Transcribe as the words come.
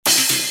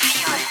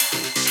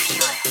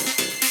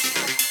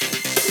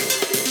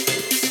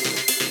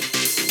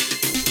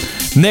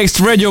Next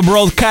radio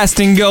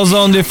broadcasting goes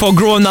only for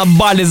grown-up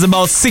bodies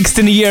about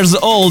 16 years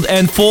old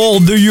and for all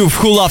the youth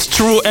who loves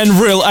true and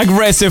real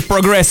aggressive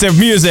progressive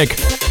music.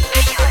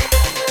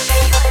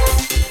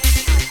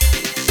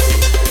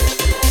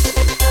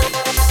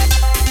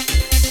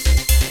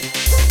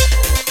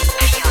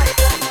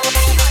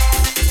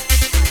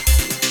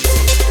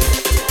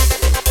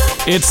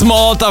 It's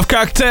Molotov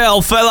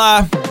cocktail,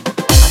 fella!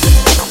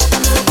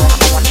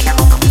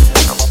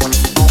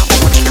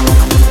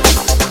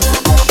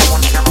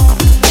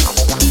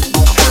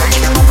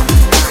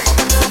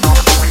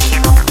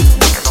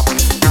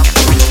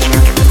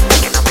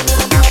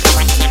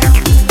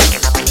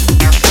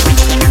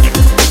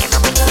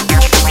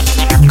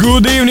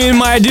 Good evening,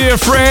 my dear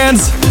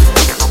friends!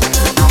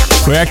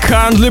 We are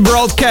currently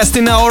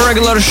broadcasting our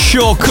regular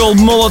show called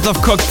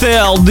Molotov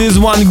Cocktail. This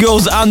one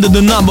goes under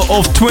the number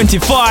of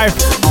 25.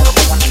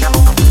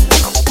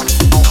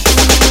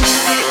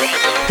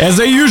 As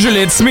usual,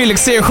 it's me,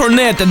 Alexei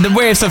Hornet, at the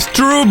waves of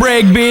true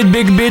breakbeat,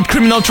 big beat,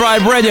 criminal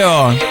tribe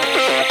radio.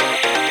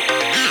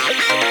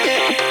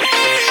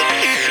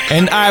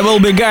 And I will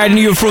be guiding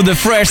you through the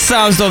fresh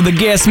sounds of the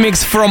guest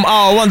mix from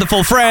our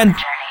wonderful friend.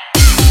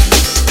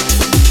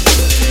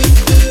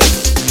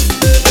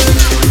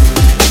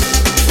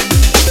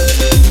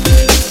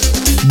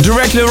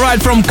 Directly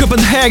right from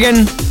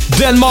Copenhagen,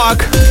 Denmark.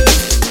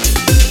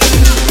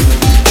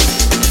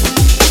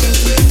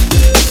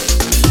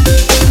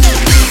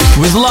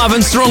 With love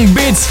and strong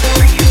beats,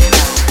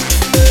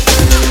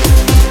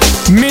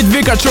 meet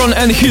Wiccatron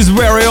and his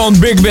very own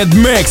big beat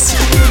mix.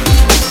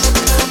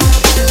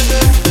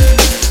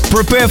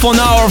 Prepare for an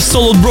hour of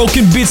solid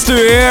broken beats to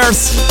your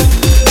ears.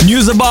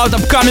 News about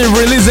upcoming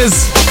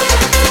releases.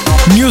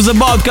 News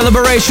about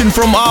collaboration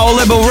from our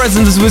label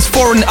residents with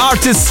foreign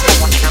artists.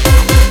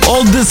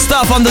 All this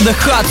stuff under the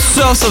hot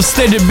sauce of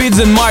steady beats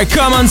and my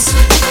comments.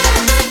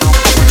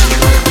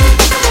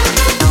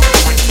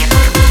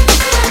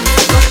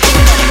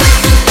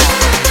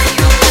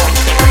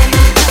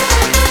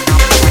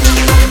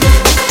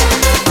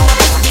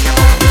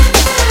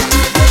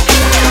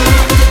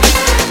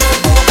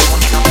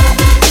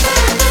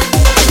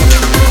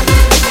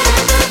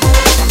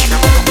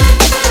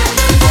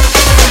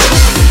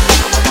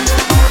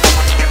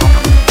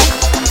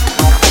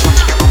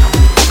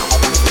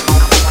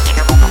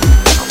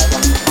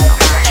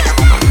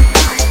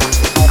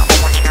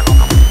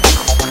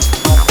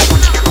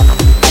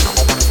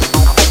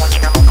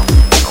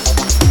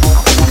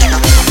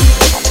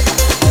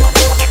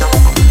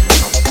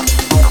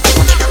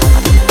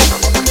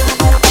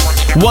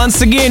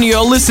 Once again,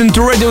 you're listening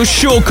to a radio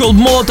show called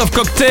Molotov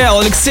Cocktail.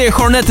 Alexei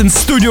Hornet in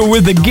studio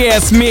with the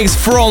guest mix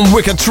from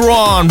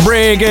Wiccatron.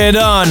 Break it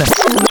on.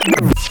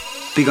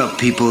 Big up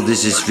people,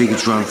 this is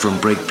Wiccatron from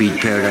Breakbeat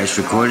Paradise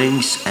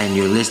Recordings, and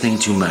you're listening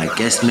to my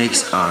guest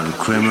mix on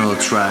Criminal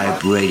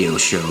Tribe radio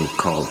show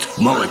called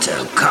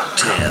Molotov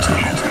Cocktail.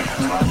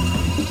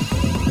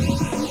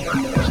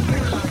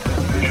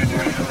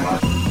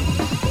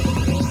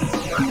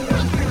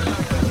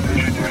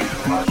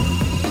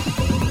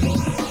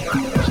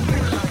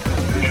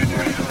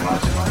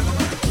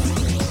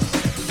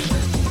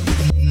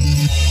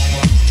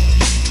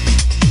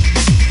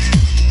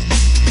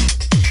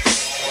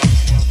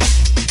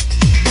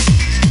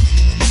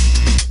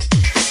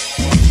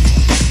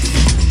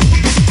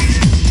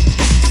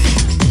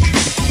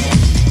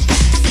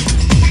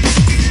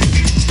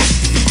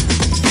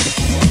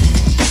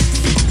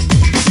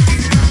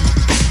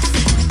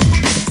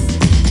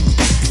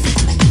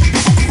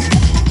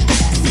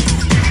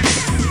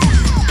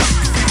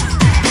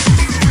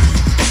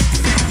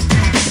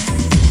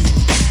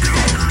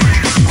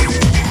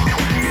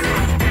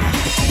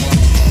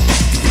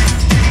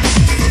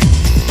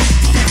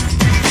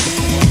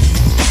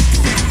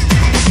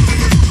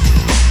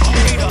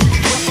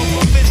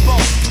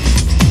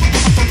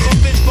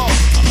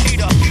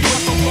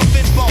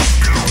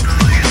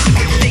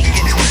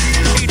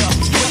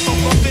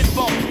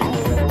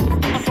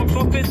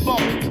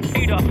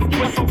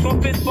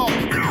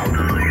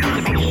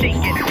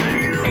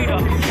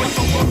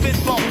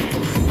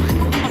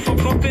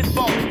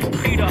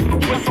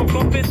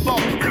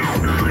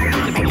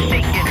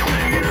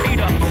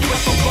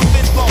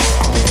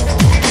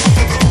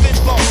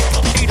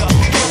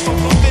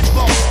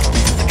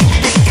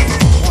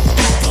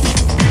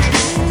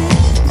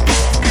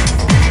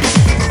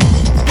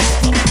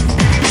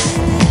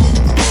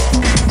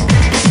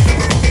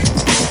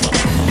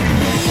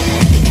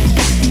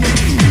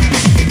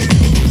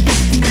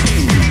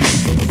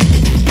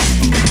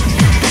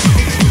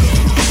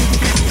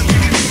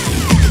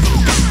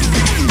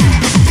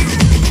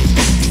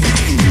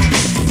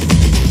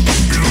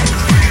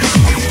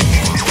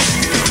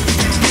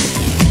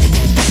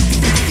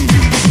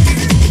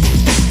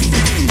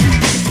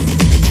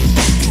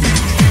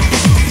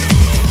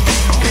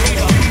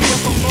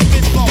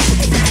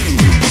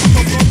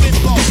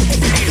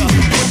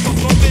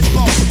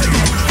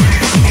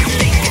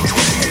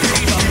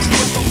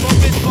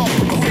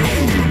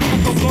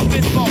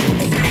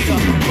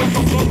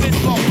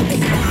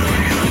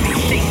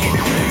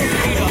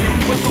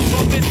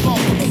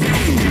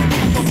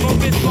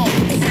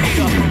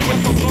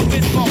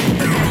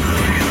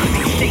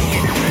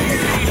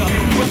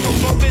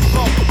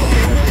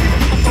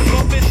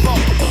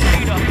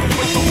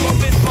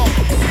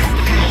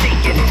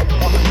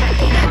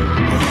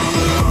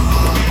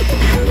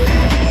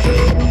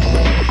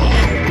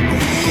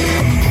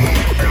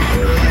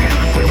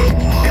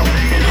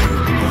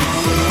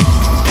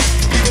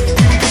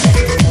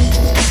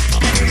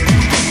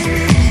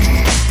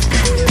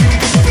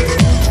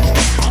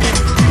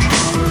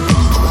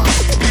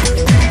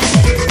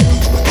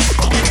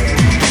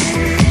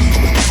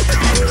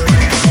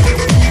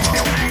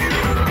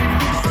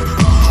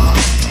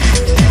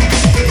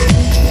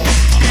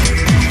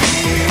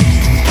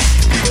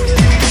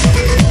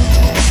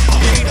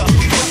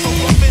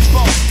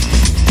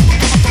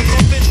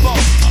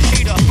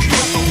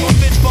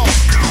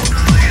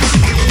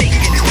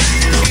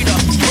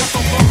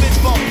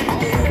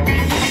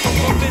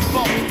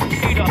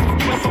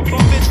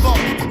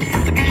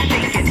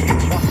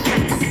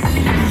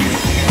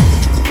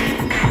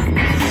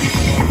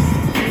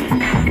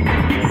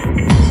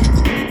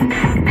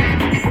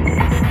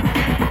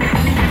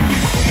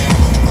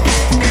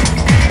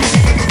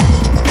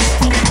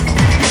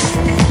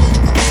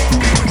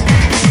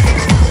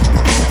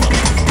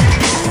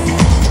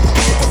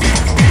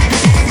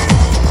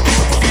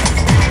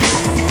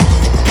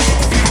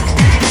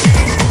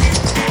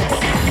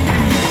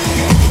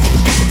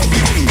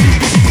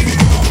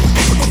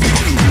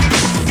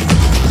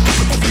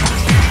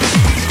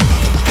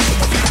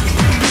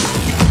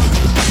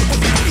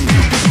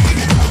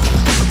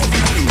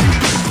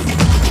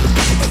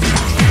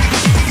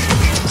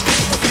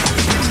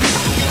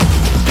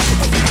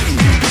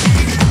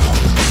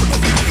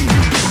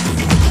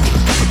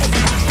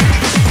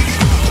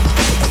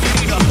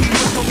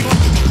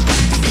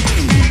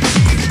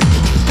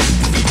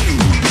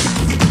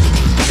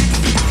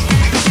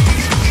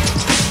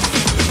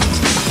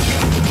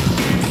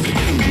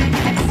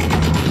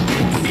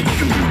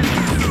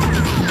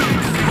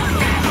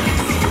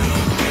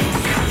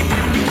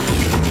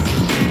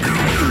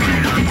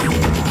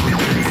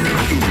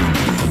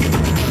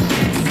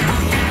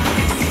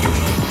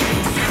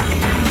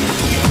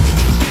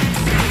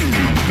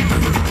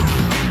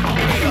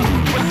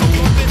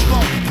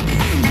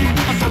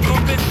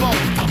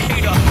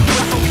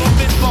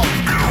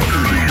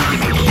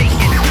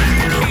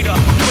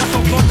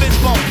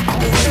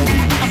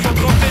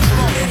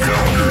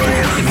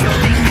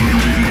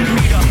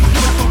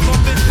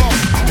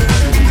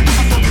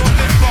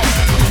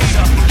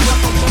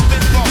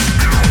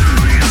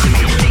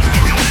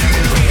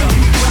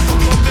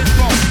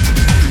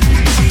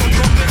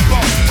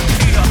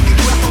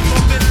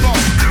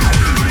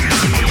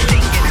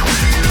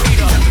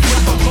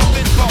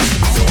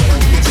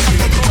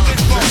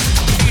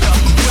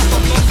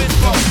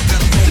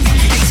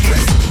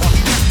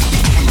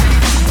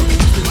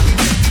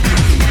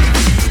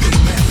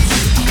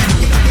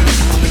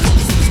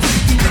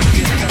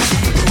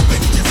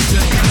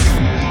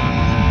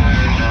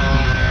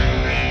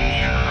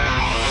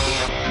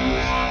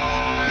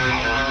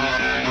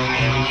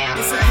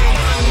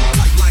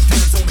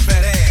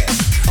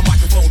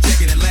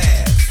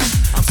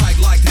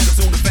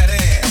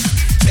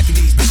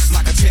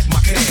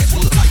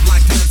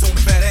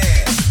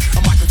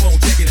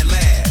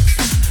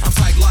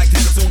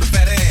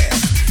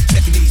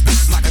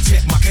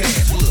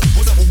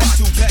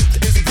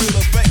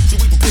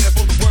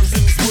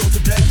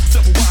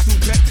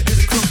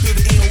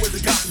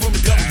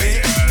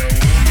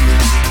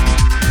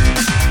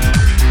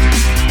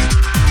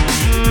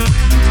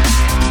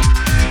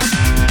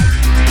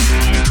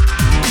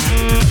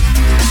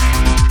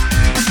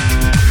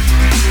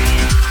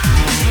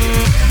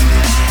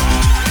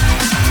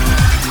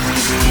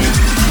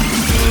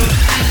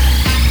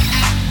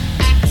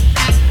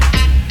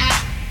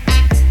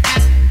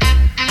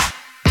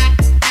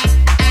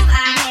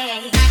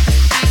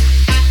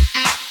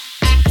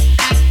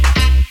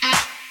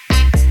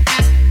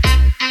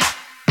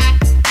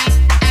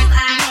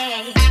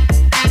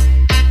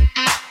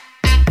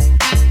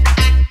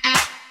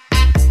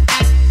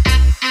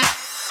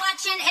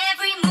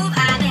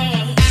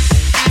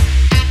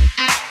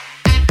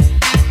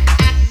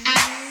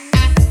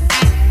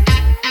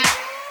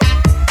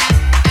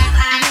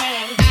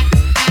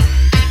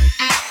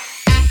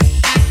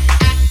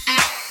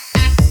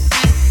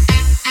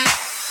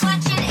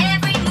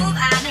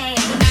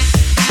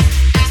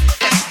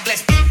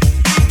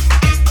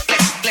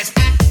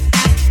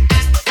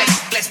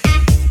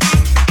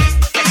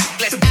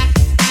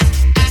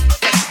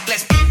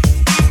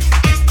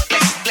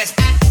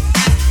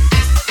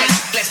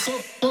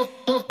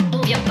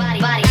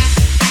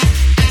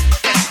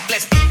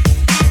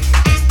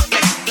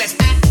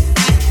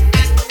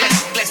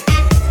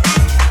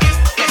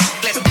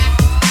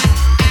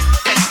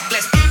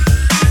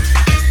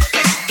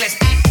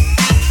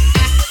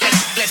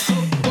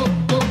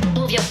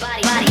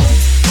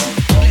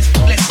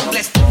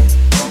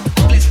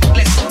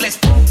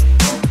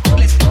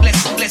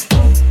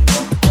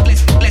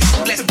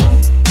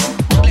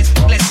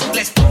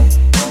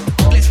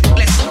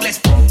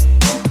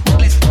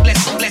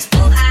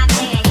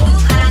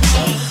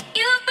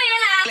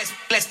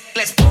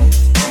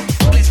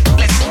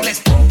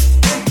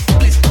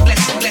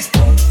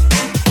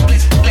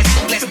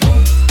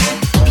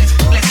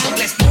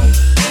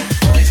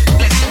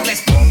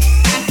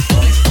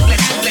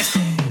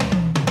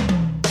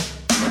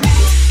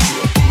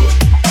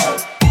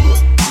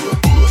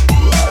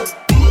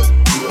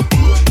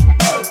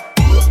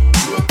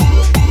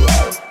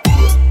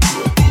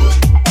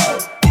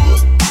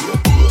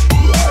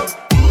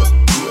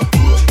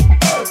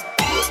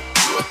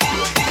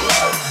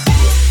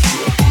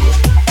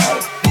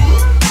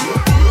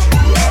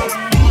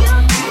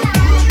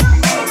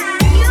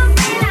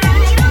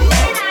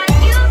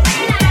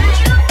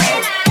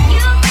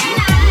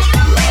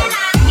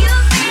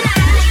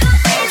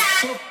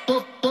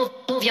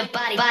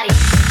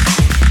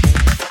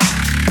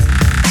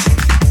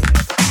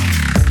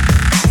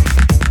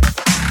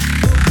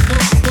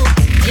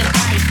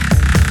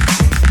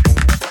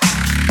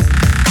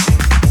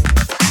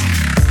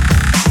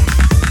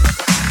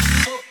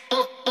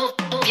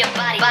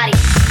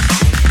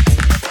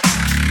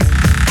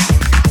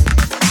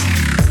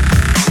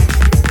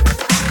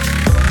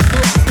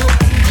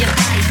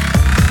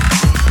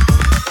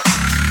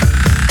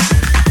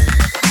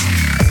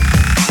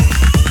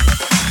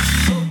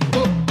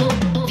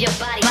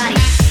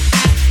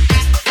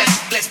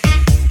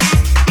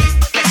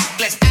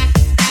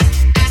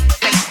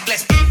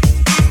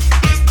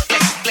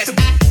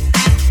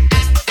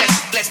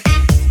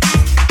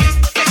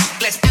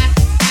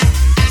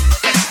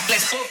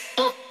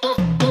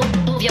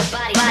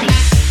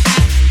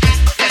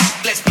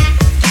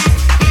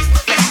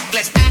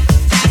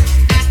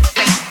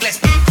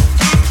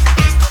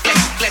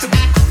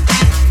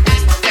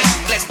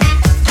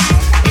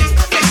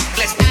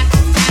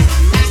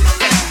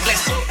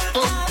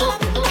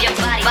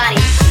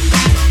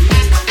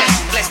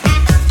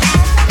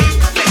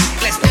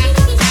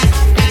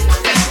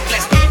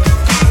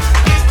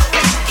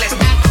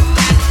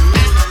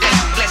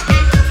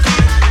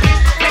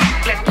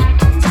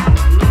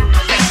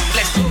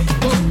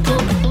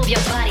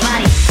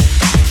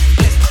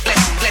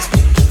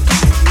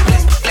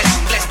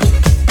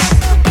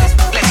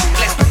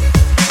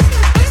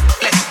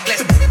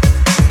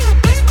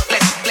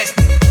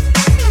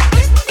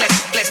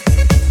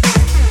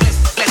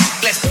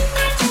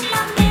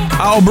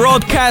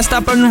 broadcast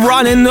up and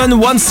running,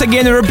 and once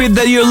again I repeat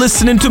that you're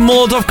listening to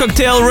Molotov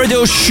Cocktail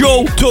Radio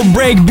Show, top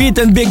breakbeat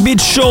and big beat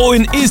show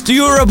in East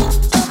Europe,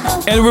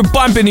 and we're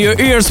pumping your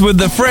ears with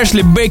the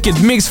freshly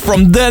baked mix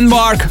from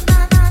Denmark,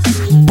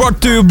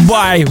 brought to you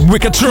by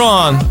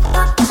Wiccatron.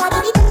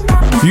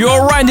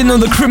 You're riding on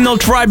the Criminal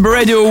Tribe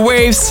radio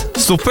waves,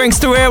 so thanks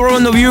to every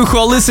one of you who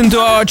are listening to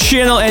our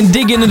channel and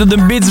digging into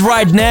the beats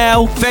right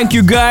now. Thank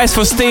you guys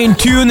for staying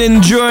tuned and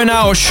enjoying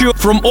our show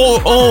from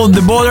all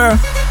the border.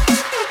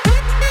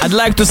 I'd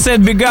like to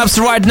send big ups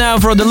right now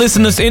for the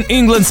listeners in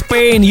England,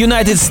 Spain,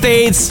 United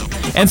States,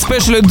 and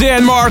especially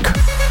Denmark,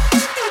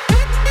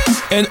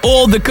 and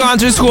all the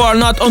countries who are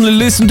not only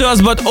listening to us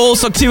but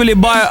also actively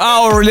buy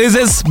our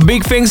releases.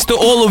 Big thanks to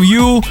all of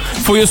you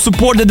for your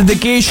support and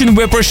dedication.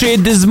 We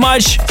appreciate this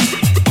much,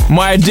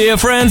 my dear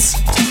friends.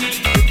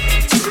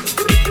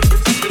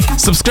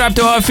 Subscribe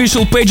to our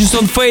official pages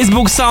on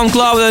Facebook,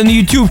 SoundCloud and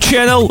YouTube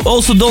channel.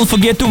 Also don't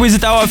forget to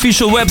visit our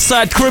official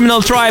website,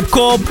 Criminal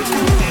Tribe.com.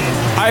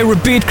 I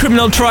repeat,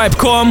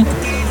 criminaltribe.com.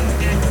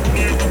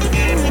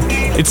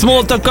 It's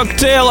Molotov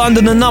Cocktail under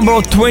the number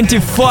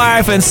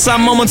 25, and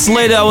some moments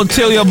later I will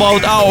tell you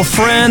about our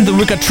friend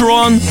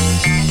Wiccatron.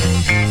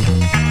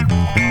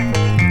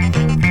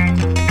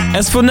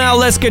 As for now,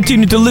 let's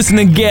continue to listen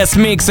and guest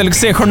mix.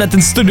 Alexei Hornet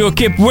in studio,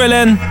 keep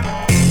willing.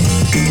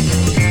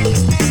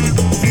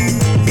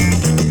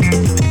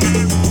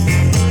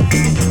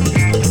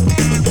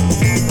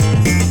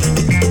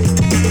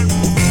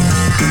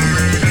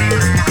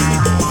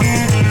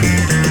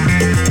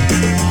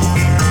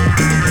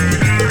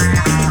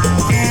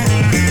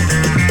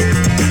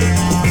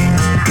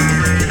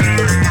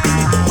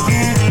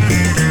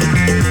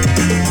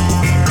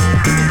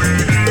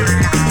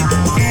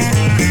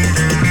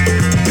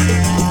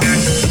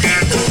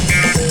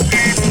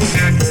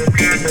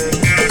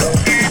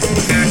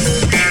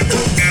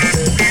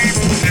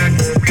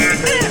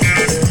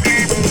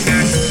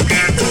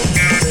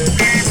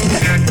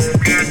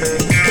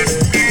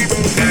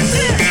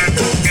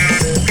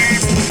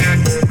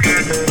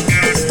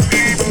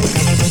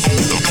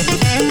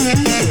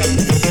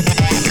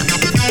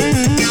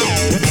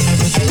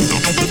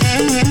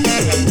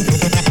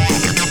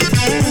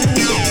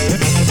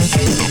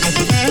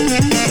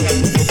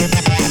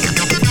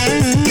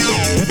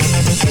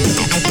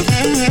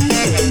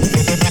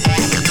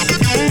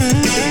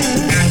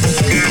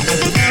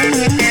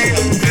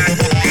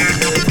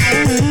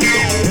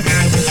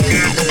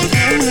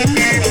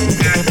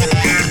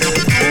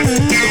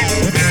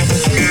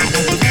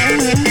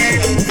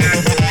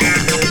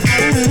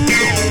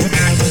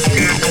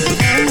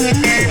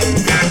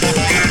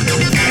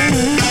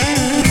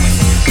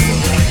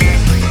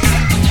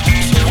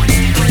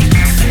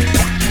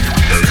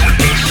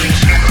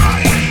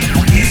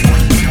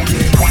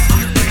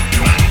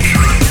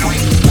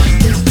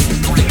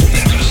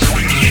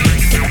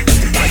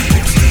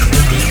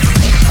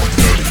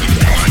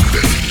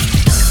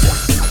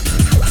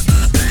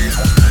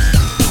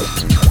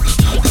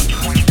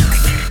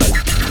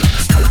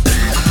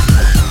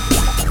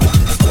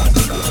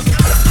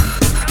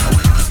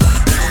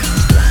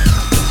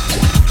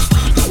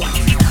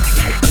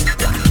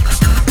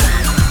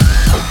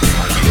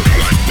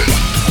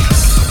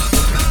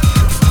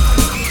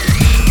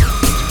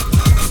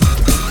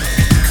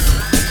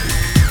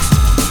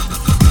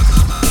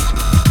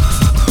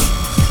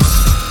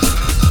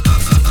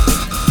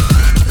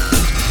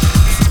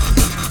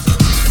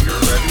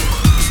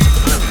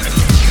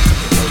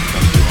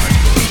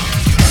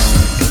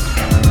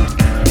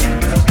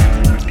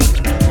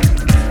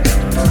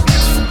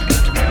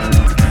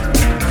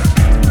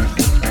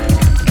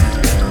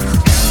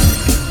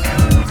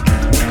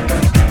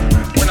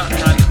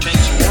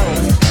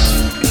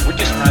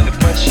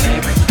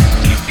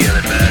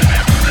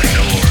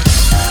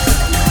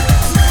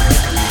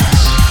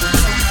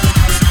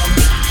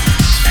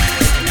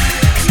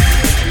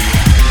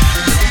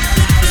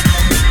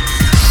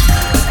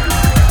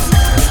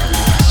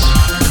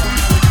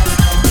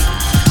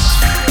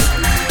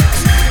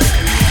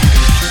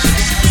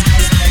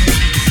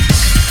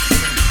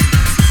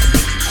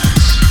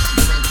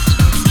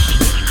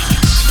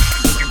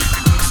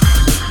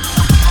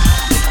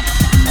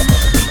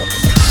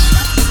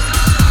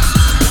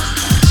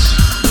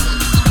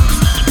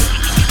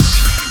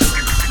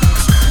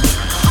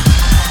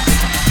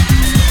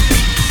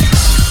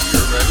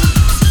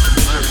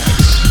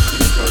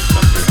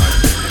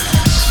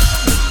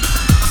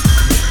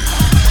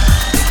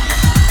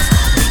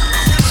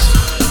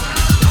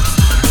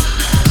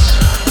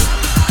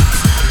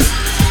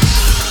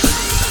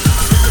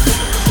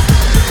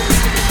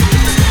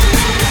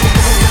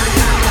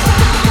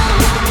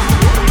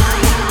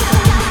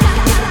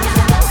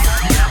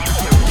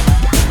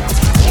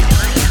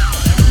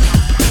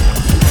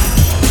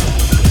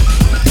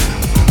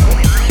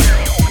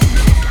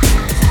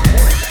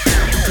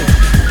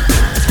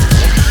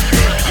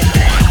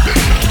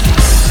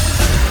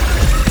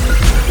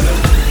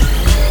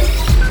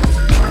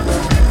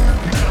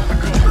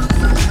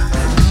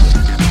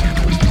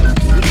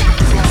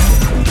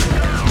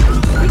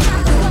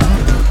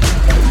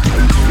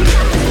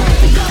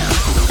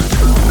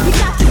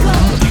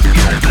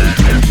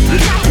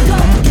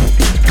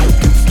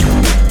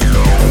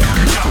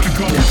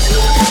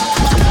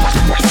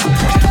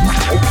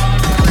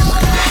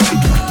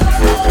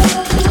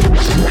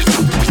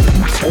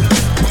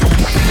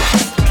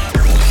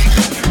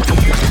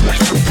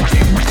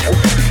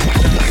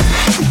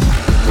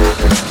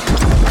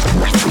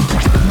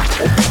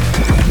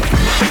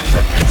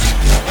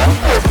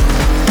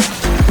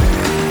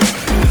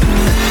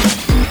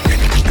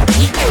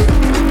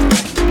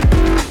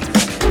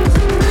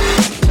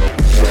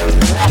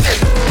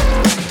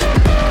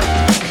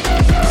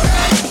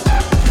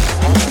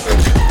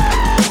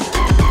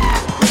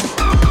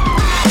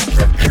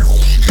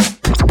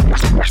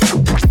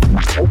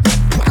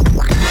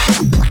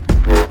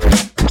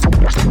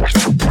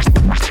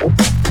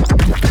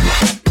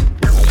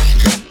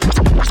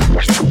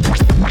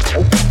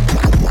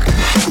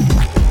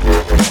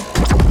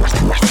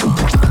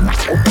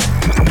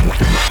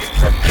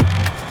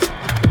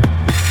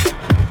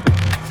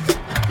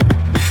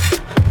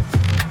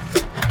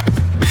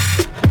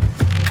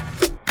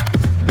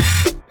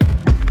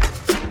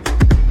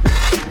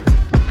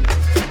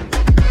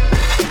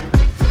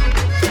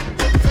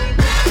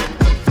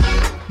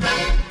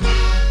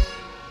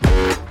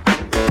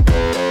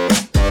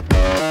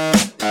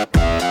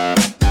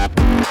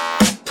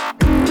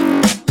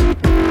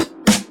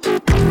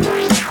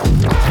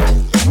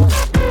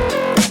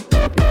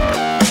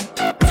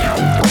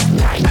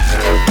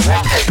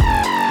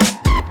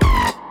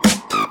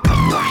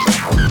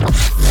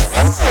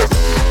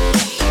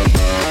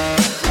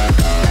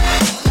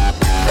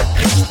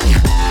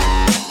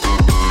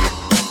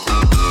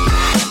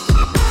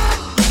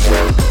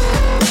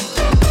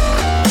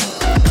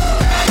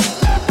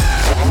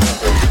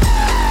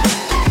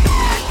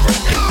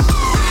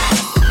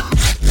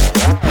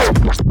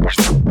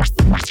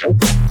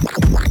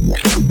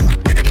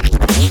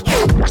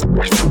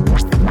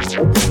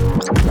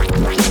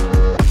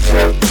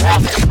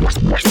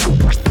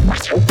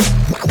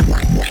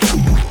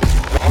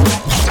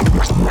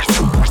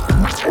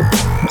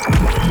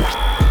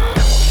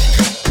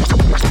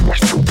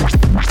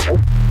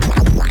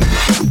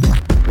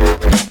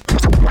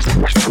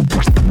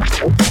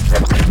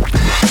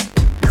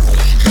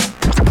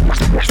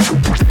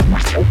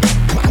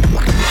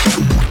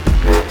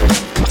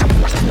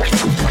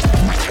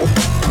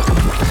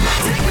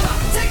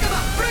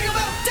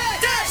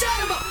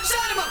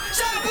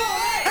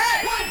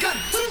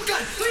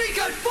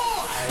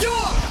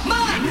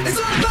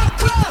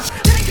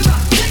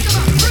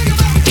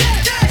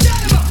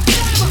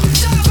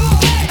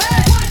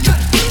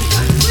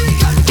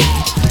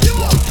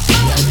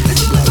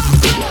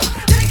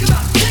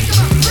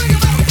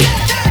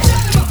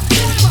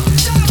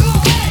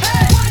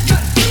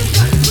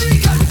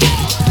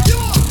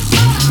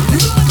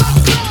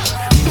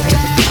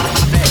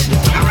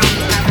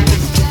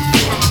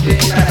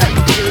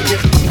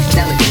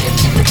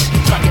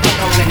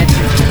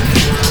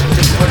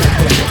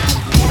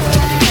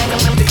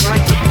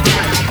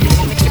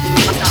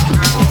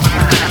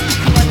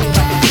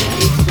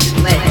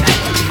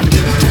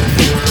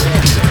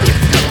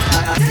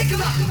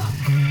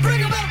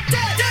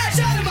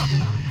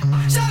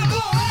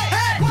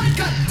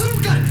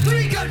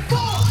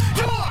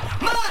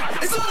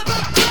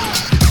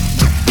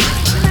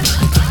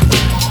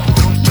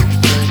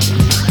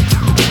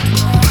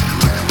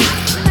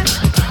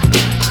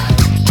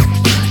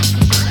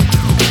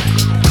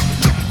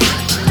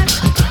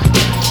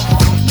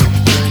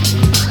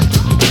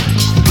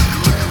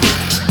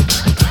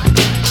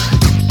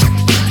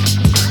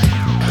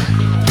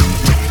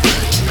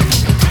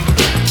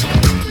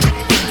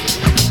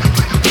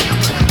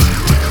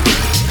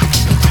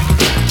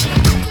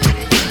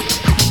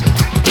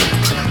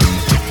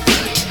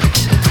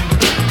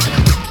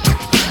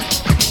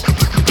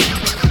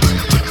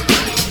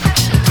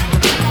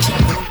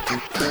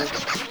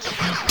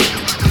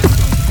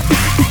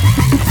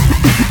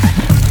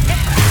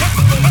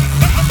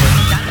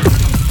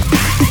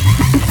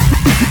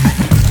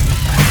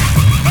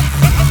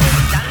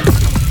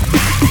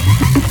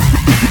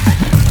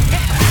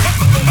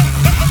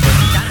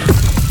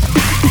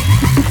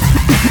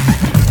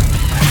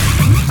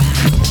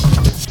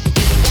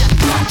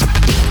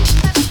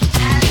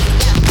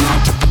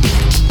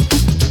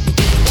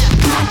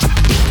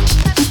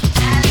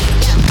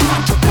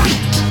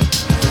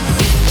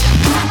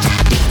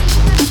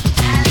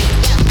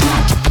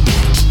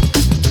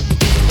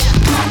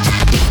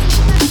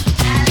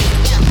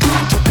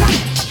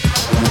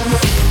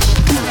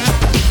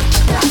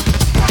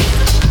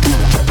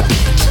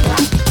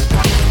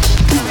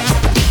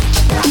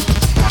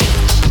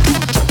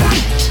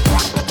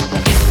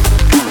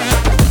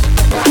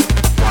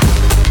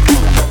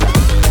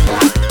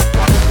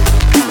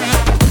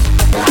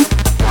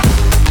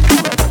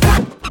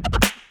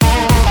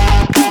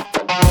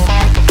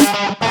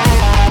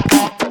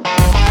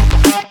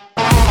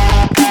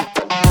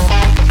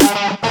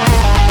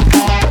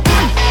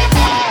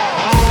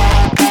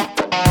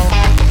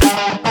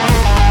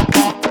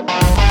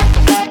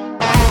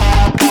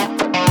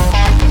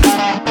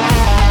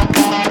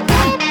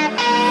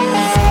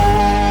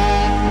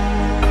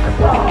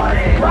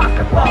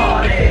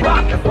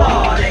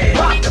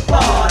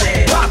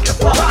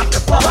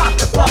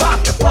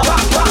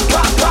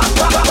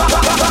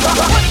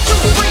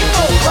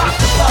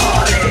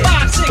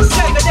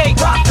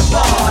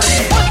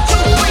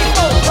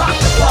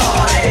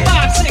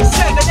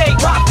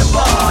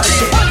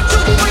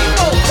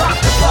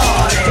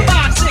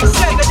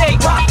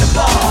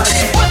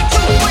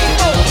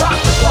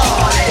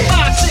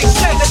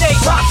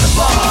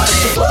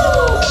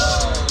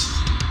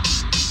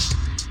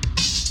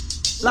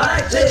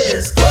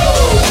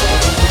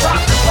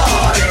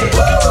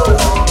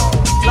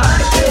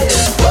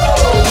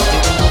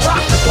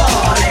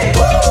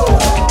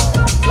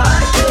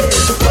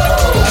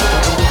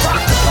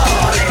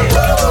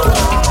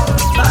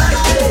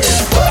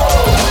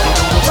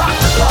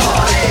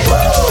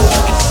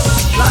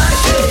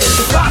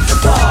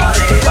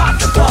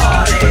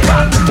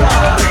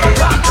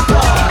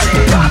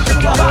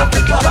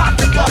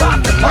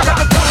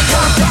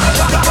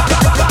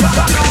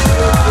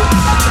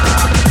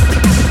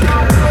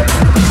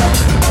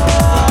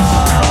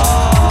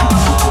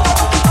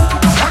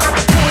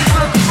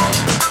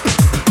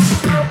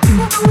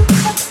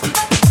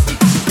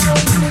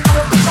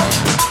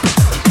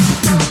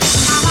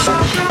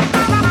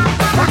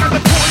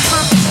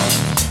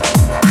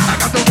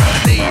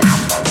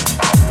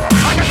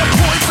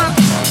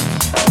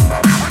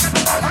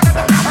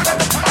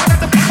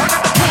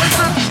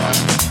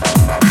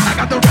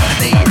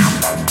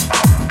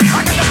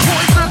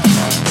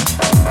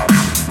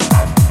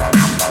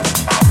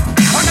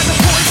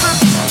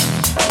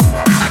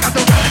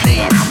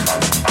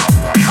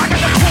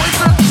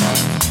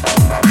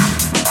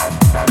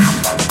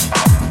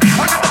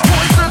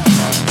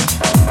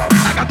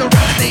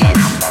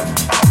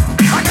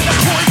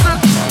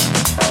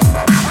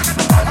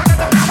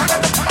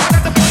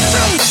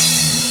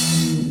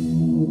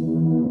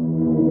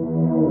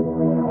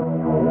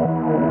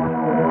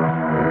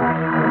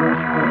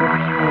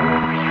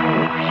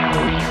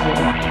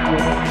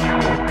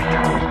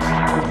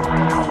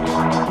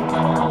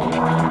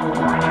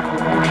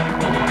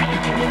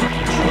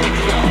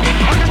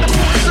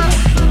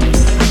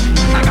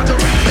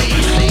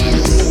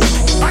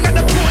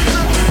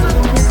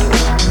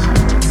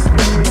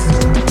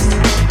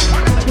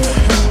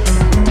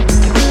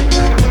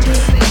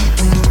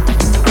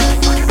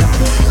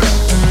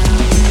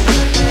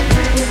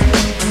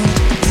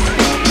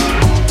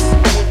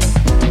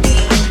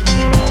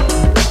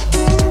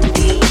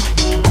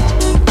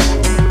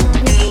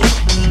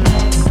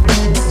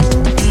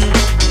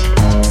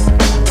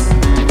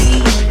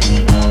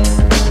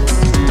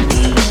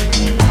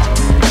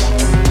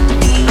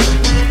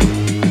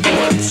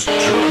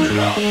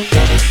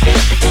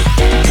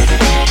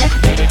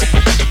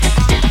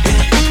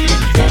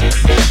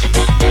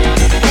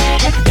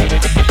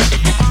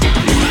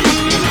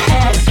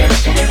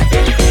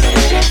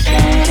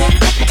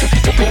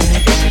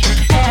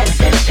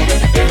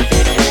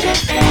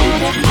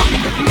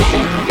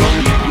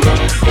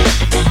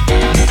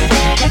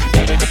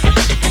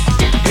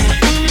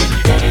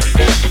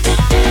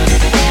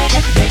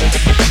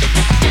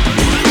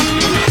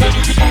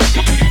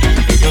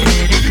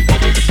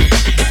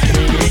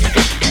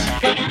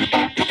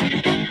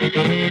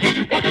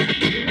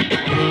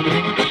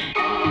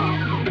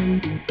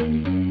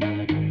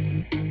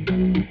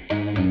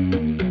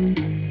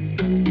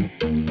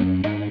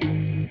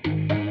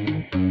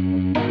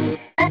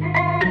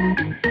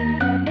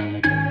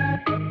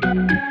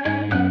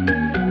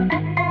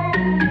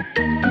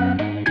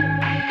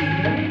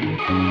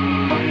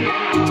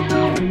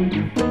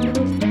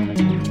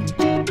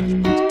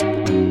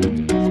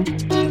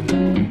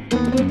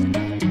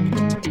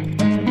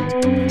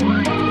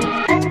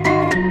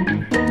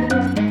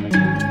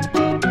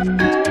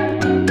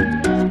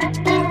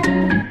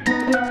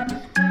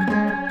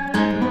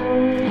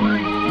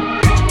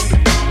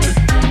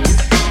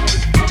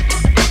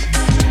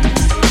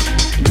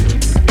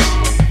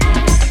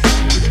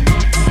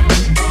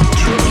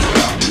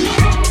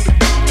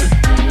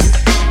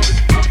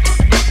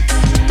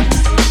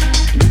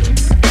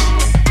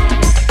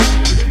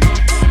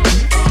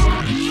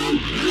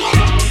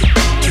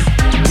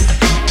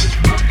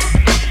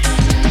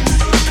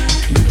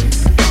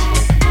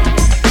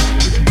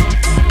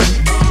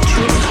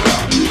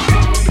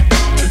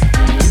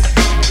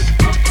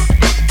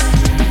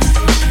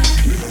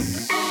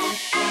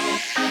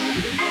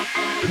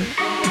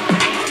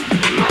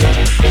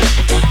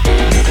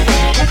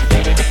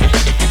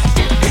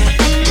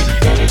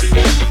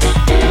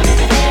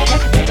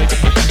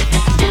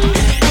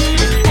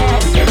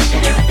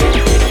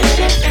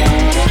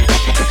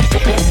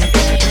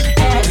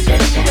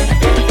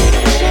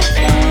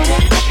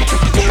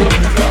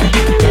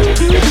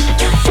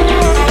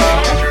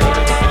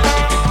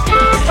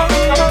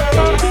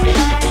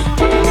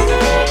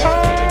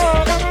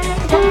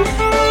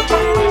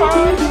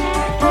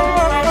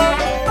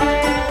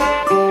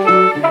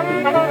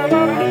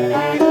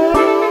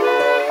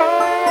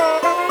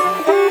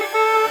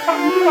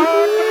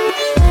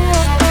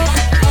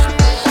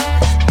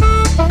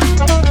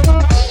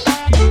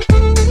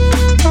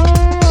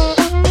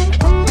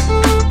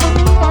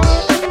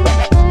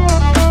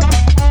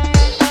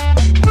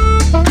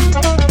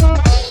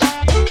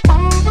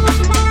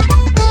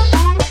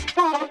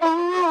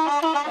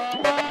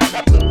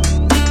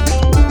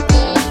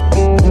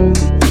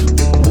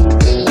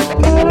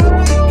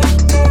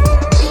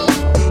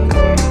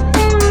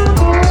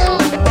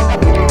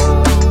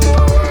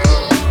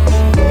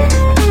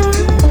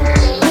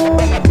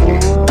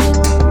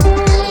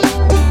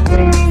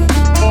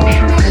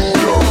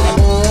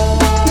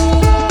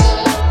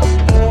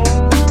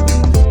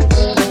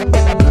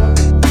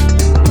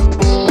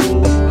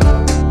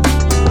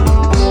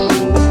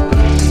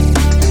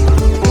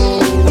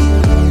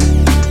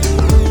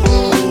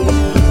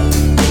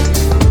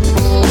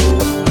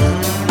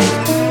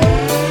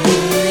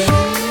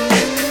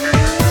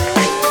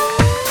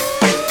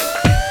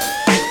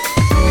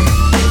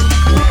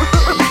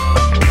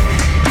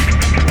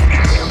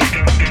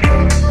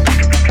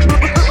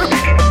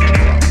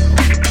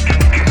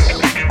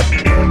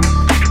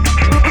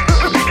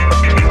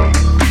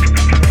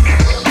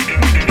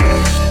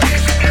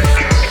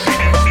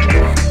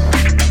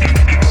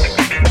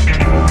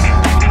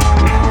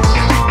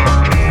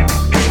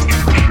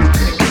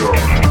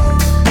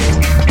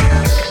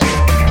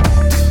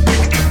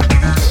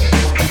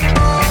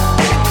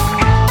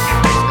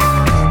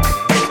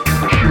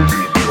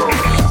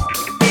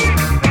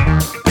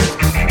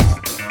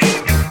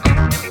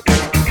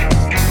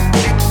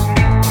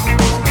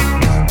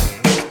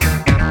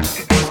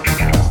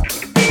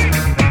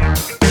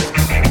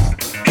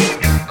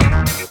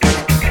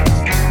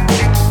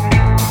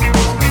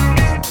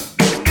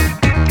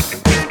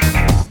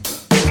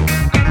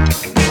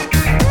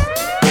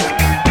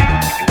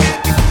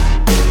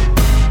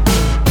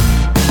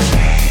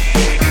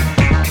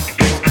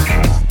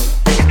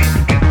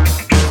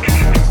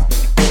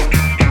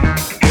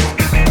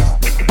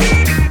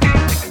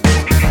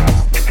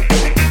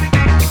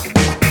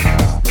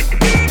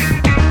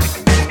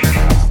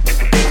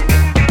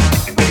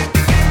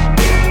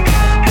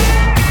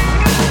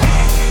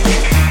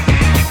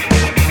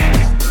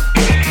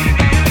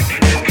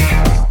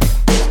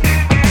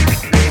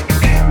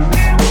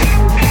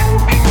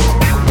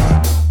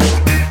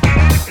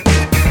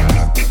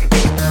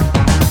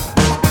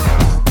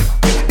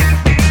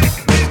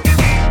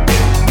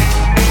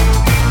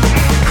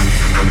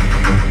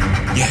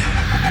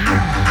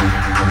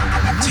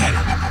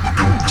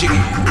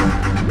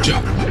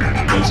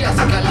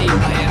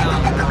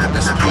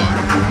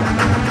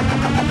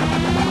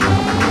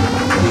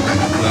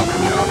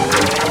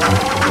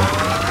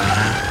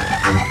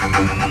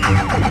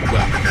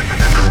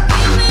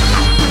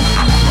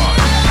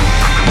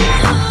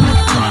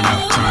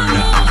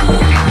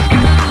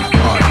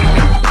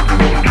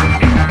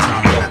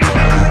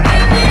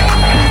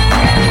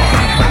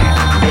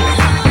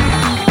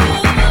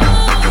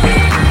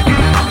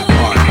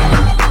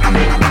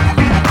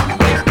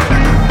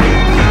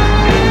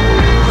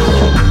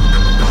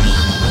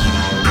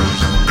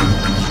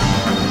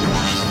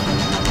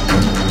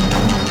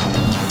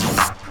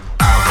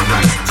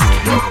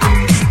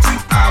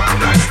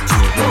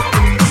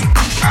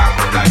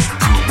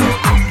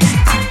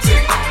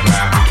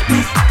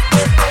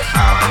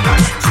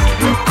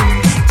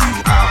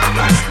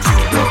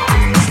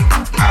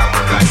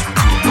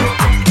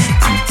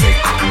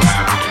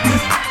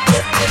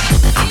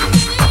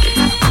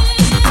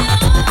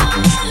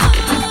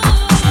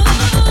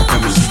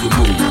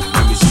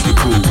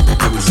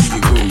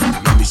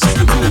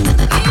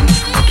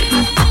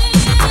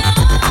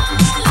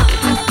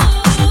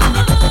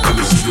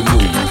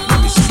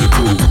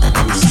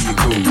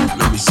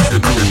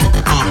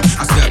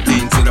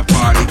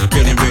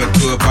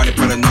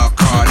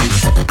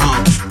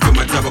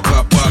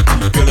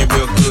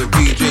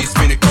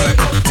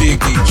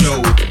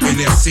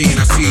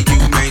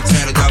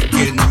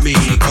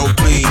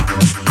 clean.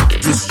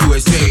 This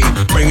USA,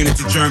 bringing it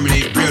to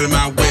Germany, building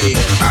my way.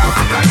 I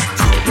would like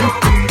to walk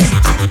with me.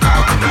 I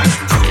would like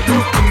to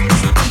walk with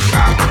me.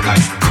 I would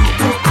like to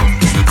walk with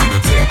me.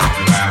 Take a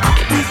ride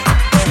with me.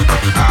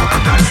 I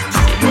would like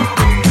to walk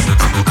with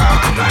me. I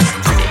would like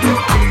to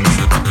walk with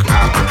me.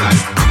 I would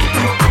like to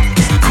walk with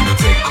me.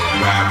 Take a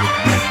ride with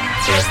me.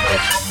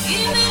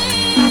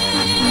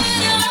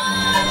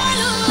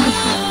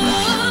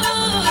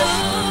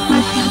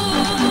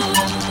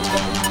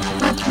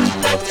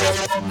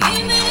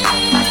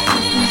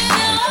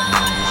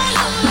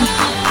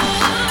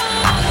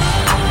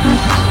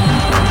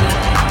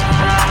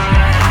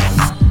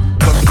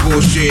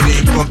 Bullshit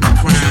and fuck the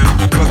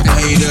crime, fuck the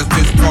haters,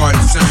 this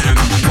party time.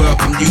 We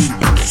welcome you,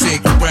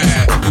 take a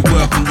ride. We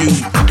welcome you,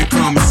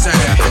 become a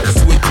side.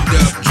 Switch it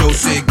up, Joe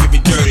said give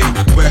it dirty.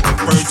 Back at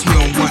first, he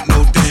don't want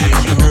no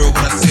dance. You heard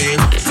what I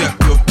said, step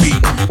your feet.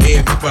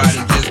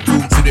 Everybody just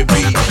move to the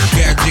beat.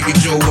 Got Jiggy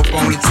Joe up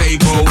on the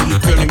table, he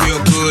feeling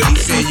real good. He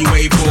said you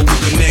able, we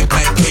connect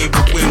like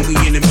cable when we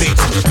in the mix.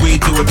 We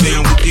do it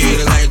down, we did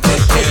it like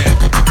this, yeah.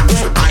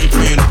 I ain't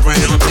playing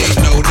around, they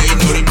know they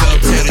love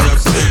telling up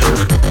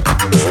sound.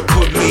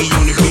 Put me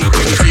on the beat,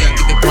 baby, see I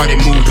get the party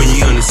moving,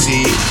 you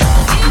understand?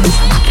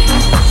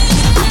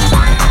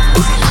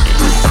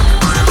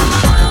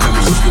 Let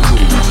me see you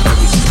move, let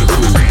me see you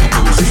move,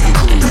 let me see you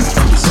move,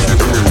 let me see you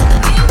move. Let me see you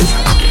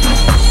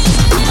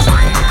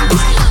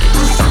move,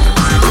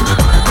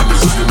 let me see you move, let me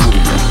see you move, let me see you move.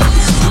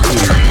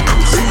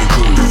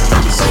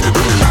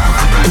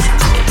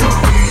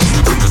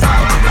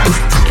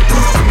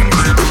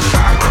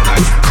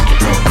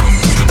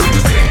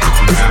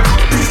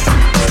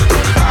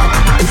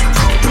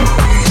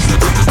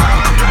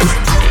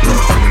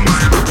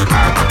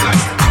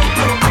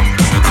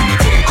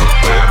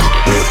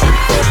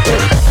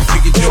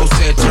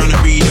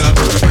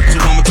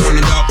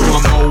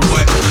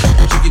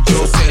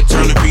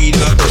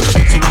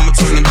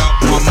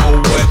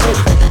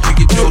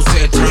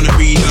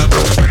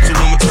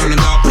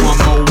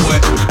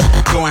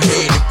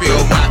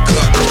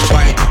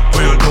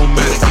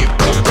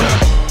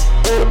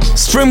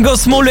 Stream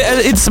goes smoothly and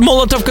it's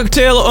Molotov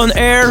Cocktail on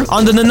air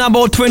under the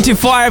number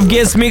 25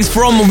 guest mix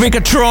from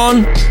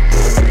Wiccatron.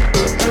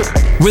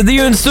 With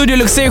you in studio,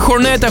 Alexei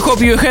Hornet. I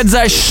hope your heads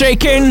are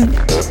shaking.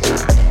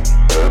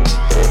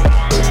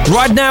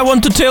 Right now I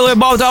want to tell you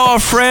about our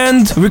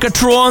friend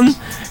Wiccatron.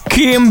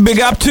 Kim, big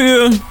up to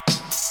you.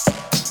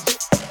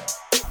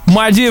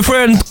 My dear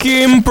friend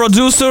Kim,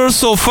 producer,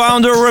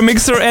 founder,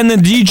 remixer and a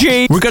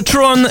DJ.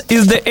 Wiccatron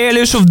is the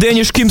alias of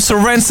Danish Kim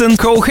Sorensen,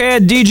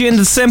 co-head, DJ and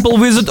the sample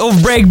wizard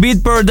of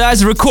Breakbeat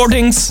Paradise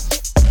Recordings.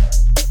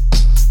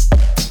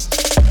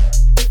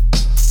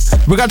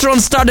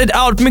 Wiccatron started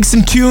out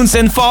mixing tunes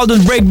and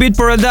founded Breakbeat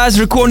Paradise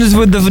Recordings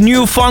with the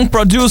new funk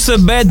producer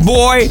Bad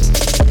Boy.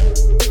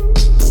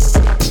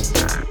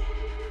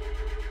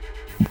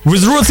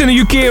 With roots in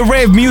UK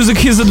rave music,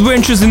 his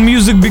adventures in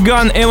music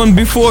began even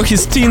before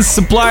his teens,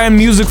 supplying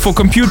music for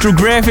computer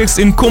graphics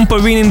in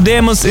compa-winning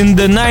demos in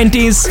the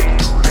 90s.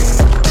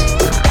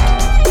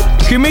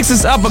 He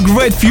mixes up a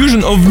great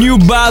fusion of new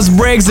bass,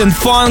 breaks and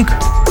funk.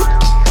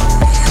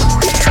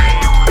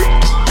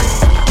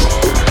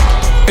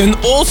 And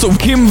also,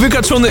 Kim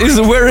Wiccatron is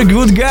a very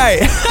good guy,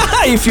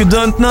 if you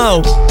don't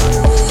know.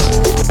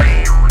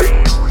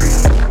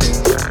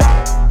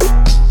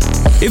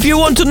 If you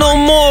want to know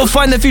more,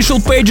 find official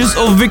pages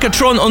of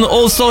Wiccatron on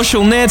all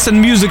social nets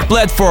and music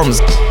platforms.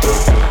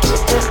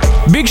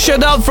 Big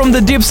shout out from the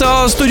Deep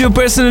South studio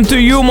person to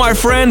you, my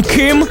friend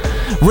Kim.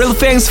 Real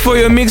thanks for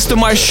your mix to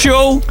my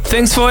show.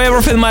 Thanks for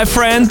everything, my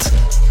friend.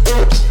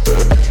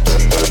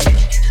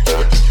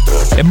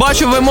 A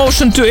bunch of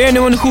emotion to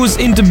anyone who's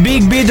into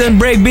big beat and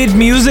breakbeat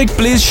music.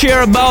 Please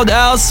share about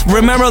us.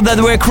 Remember that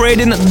we're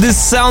creating this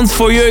sound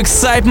for your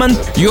excitement.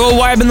 You're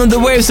vibing on the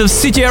waves of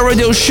CTR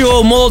Radio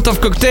Show, Molotov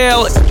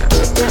Cocktail.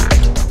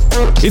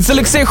 It's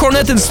Alexei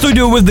Hornet in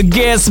studio with the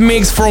guest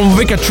mix from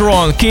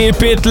Wiccatron.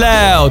 Keep it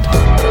loud.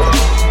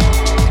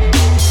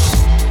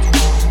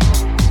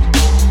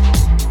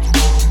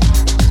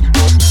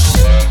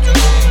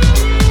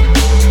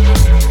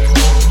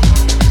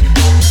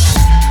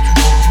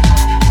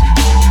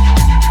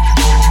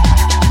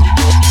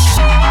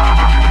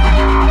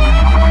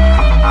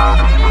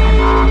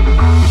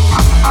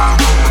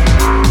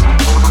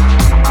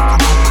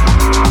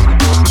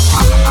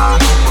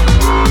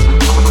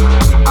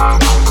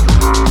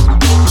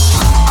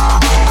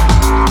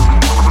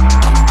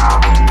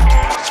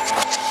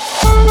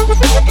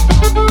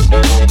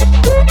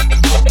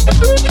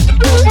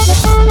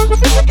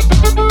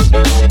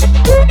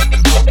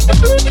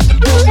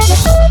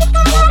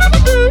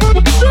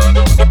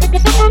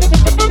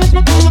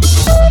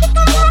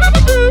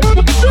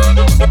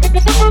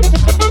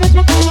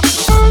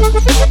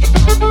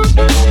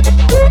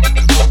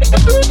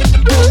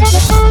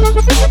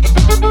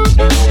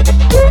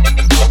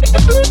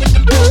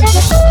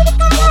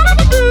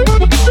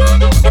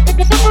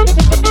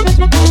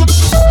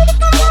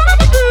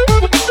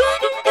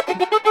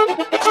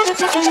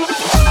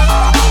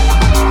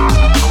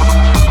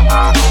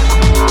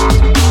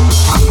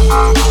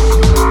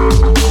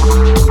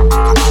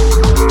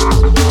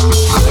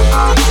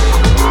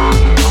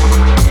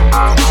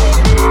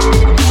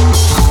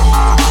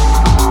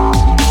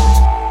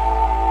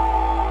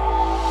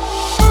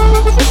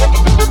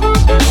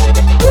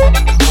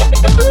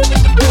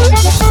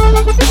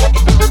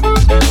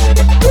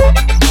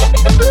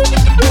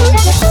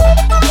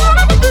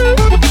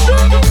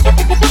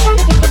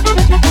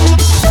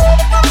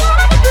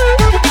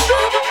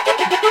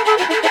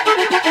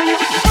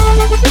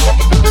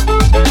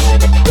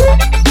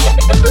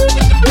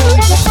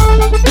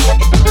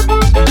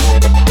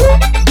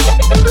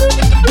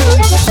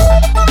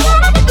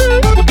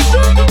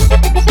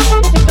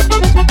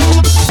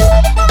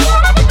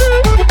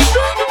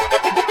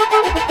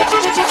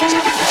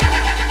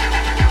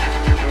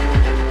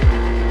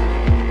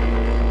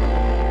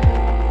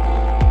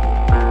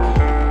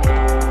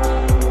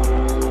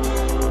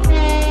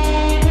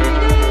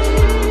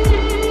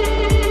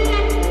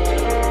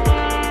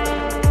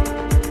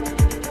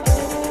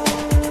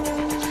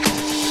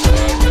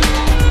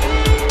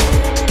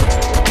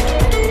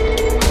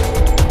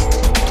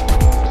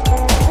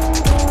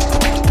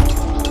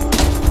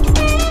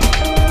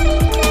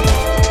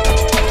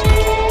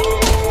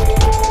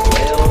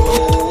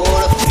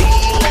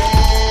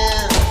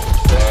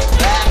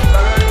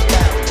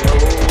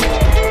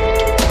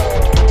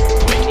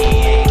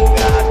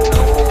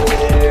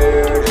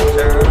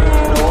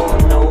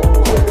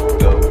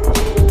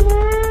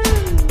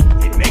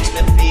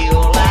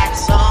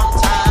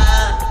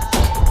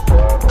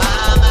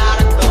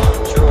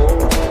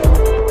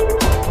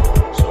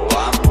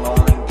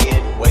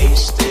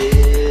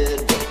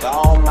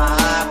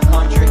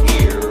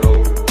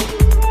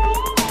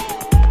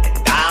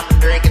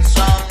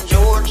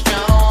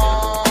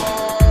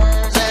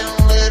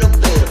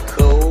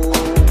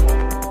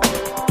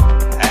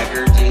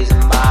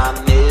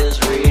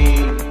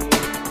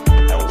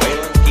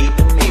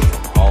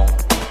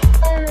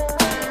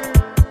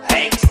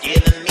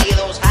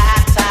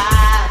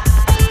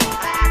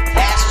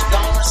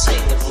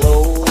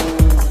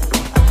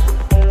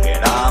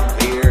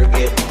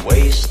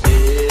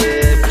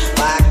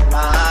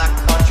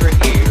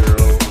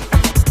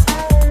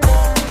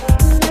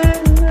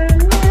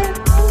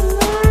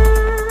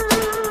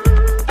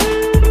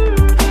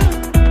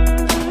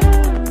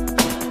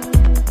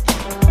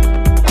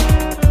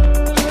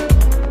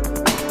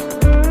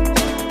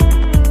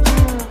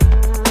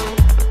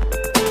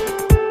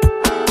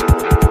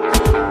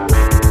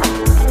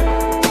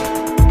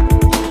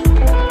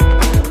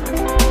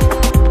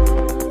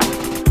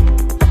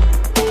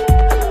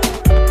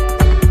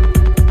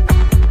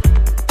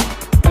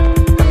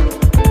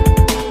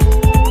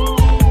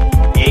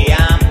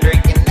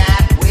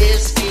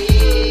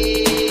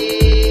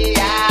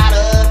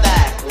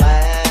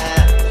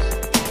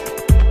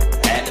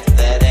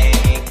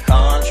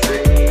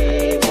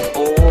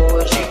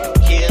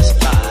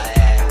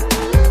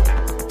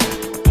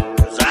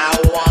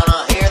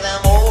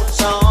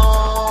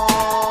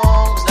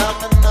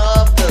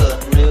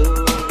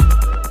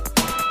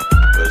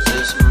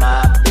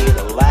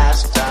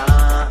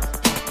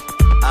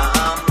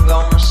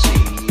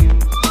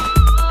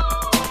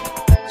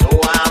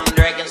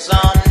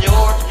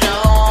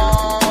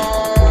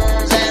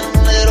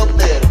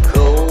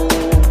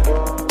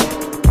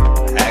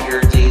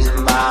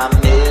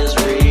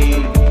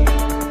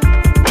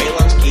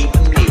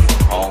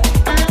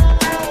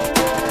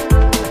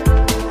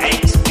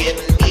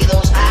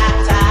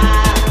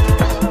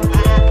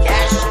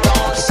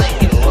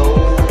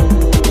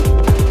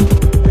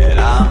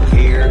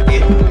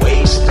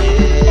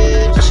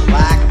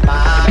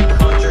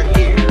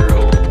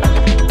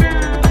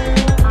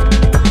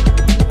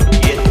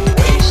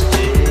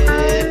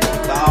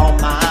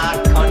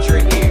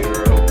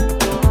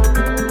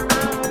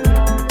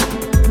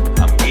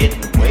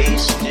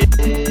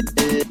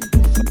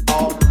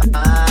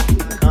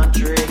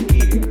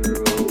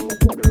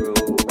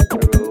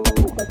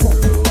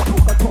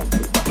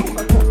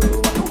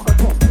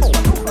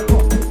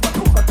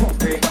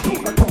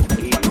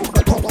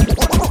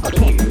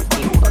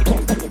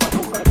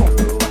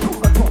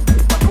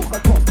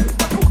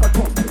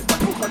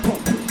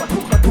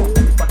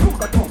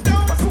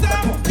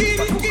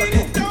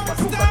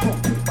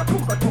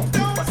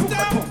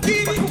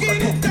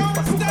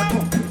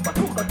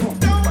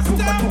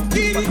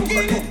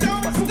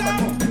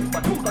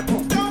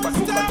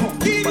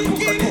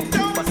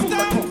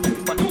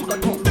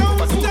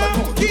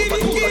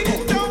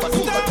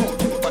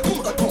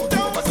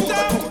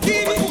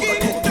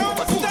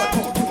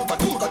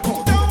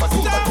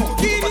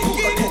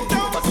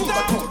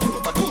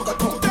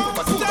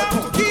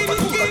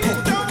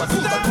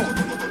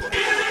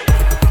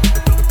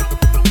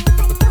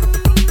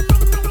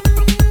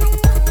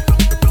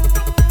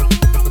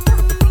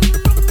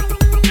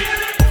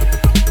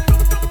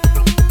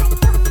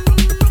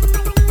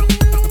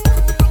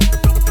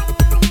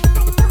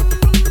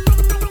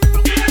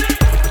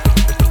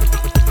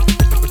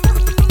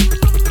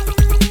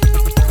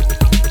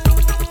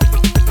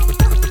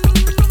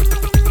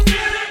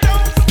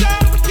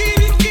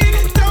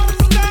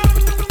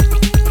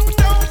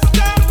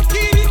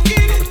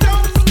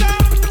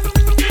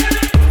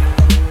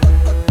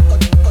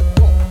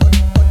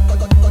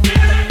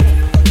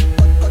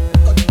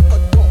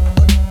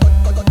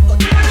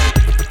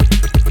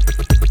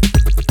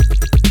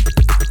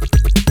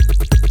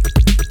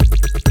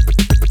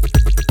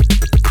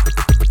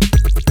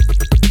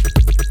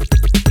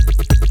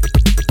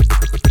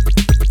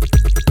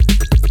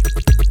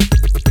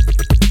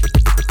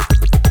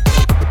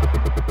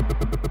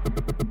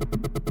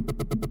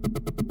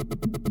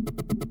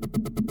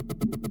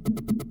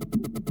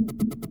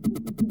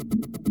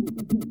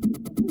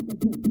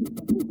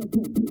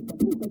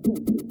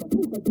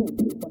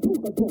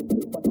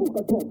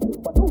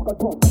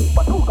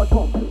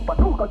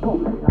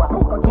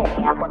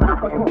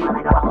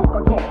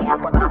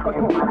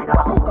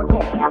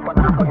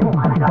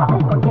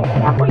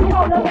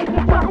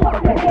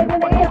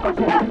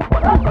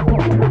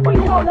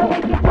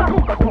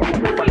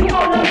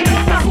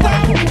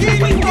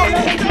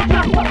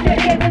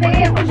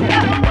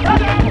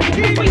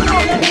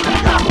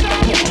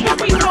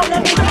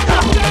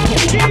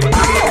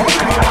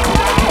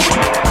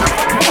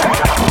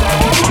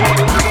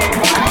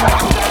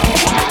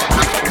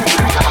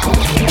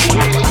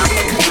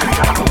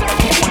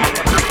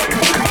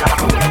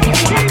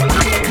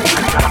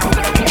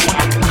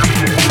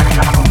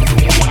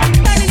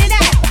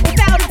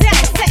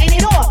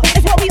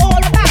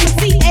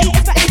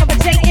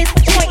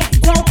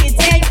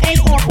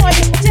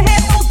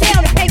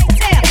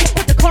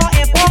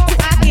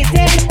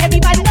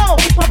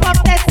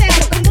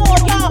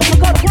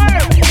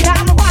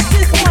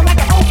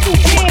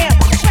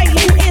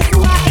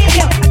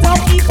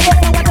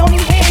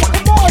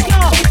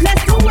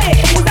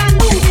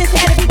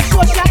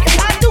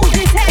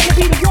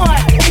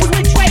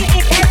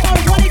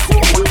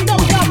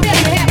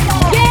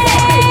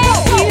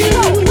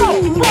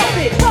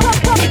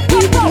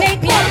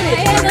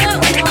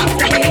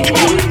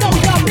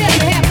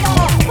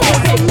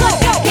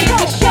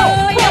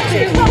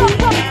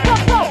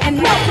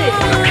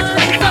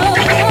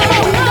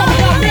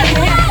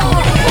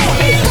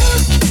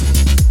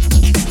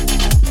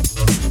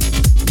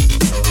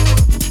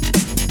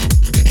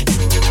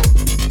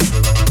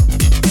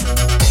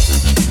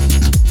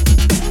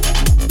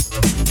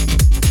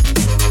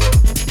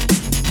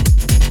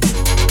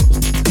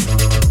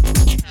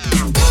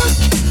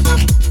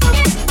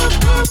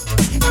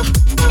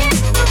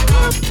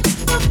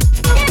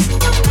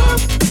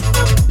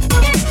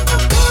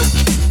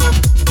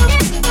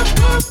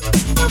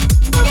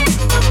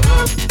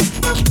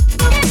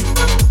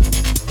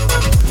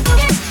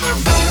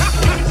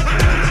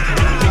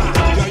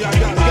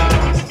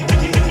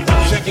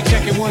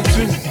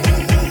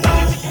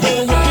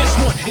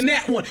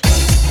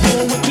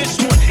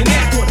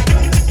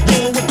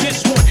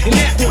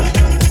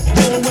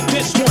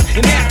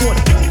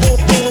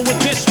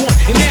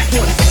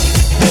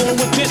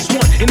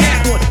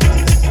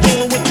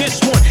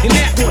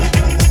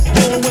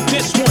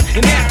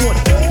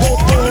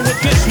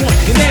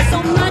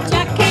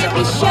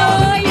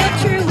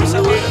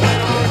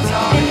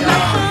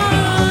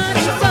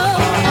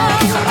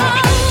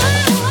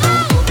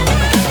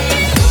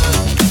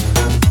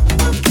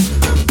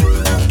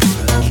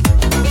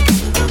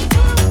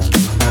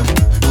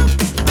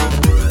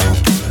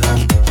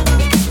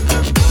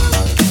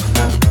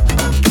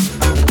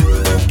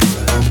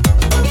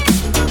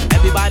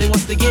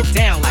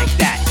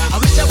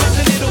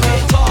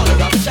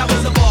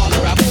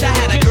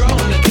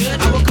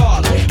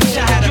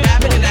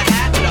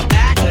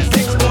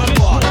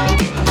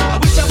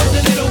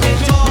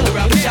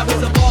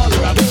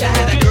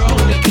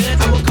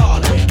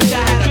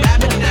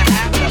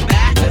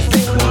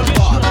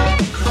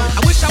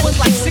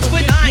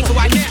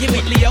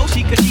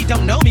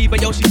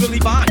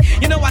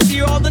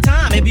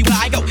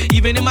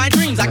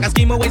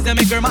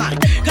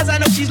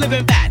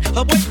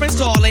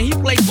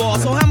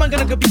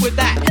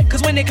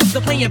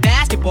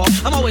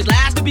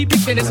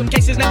 In some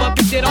cases never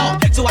picked it all,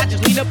 so I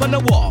just lean up on the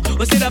wall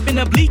or sit up in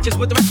the bleachers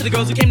with the rest of the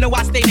girls who came to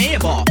watch they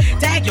handball.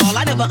 Tag y'all,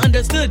 I never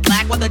understood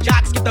black, while the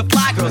jocks get the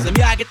fly girls and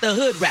me I get the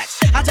hood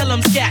rats. I tell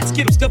them scat,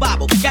 skittles,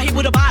 kabobble, got hit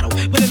with a bottle,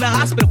 put in the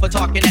hospital for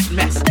talking that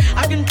mess.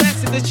 I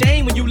confess it's a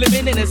shame when you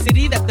living in a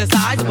city that's the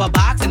size of a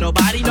box and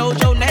nobody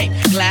knows your name.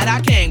 Glad I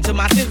came to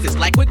my senses,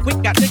 like quick,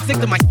 got sick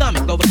to my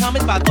stomach, overcome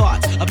by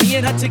thoughts of me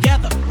and her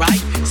together,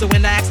 right? So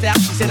when I asked out,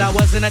 she said I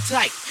wasn't a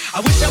type. I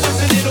wish I was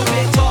a little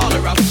bit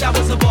taller, I wish I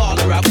was a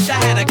baller, I wish I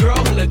had a girl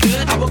who looked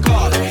good, I would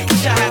call her.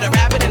 Wish I had a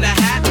rabbit in a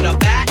hat with a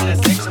bat and a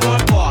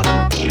 6-foot baller.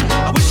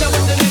 I wish I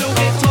was a little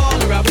bit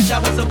taller, I wish I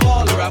was a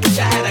baller, I wish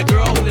I had a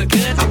girl who looked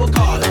good, I would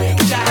call her.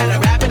 Wish I had a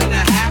rabbit in a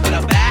hat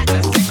with a bat and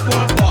a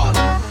 6-foot baller.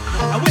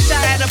 I wish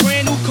I had a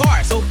brand new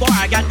car, so far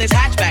I got this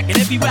hatchback, and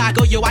everywhere I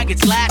go, yo, I get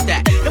slapped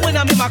at. And when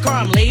I'm in my car,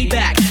 I'm laid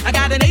back. I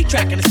got an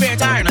 8-track and a spare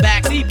tire in the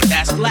back seat, but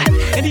that's flat.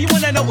 And do you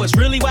wanna know what's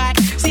really whack?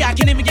 See, I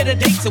can't even get a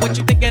date, so what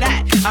you think of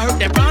that? I heard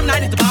that prom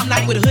night is the bomb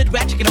night with a hood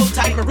rat, you can hold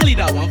tight, but really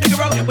though, on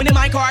Figaro, when in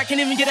my car, I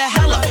can't even get a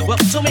hella. Well,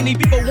 so many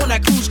people wanna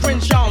cruise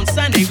Crenshaw on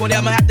Sunday, one day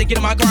I'ma have to get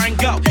in my car and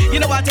go. You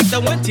know, I take the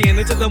 110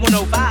 into the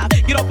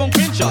 105, get off on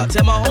Crenshaw,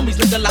 tell my homies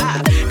look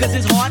alive. Cause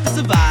it's hard to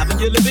survive when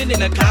you're living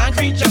in a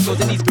concrete jungle,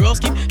 and these girls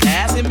keep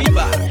passing me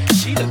by.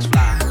 She looks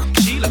fly,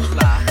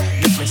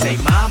 make me say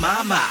my.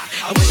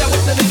 I wish I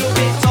was a little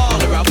bit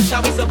taller, I wish I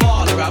was a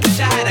baller, I wish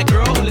I had a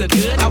girl who looked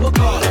good, I would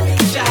call her.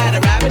 Wish I had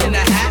a rabbit in a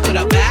hat with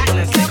a bat and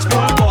a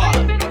 6-foot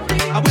baller.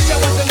 I wish I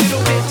was a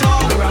little bit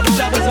taller, I wish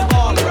I was a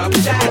baller, I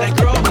wish I had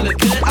a girl who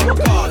looked good, I would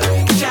call her.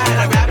 Wish I had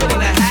a rabbit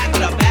in a hat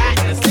with a bat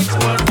and a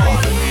 6-foot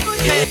baller.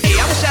 Hey,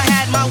 I wish I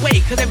had my way,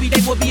 cause every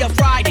day would be a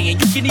Friday,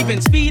 and you can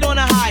even speed on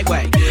the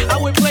highway. I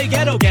would play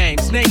ghetto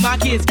games, name my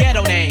kids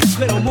ghetto names,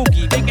 Little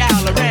Mookie, Big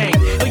Al, Lorraine,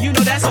 but you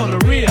know that's on the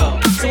real.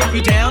 So if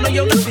you down on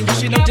your luck, then you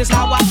should know just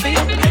how I feel.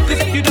 Cause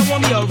if you don't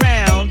want me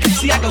around,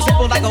 see I go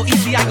simple, I go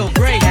easy, I go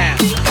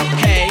Greyhound.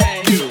 Hey,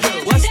 you,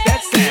 what's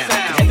that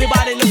sound?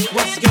 Everybody look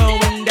what's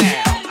going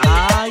down.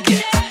 Ah,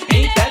 yes,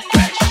 ain't that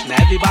fresh?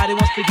 Now everybody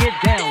wants to get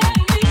down.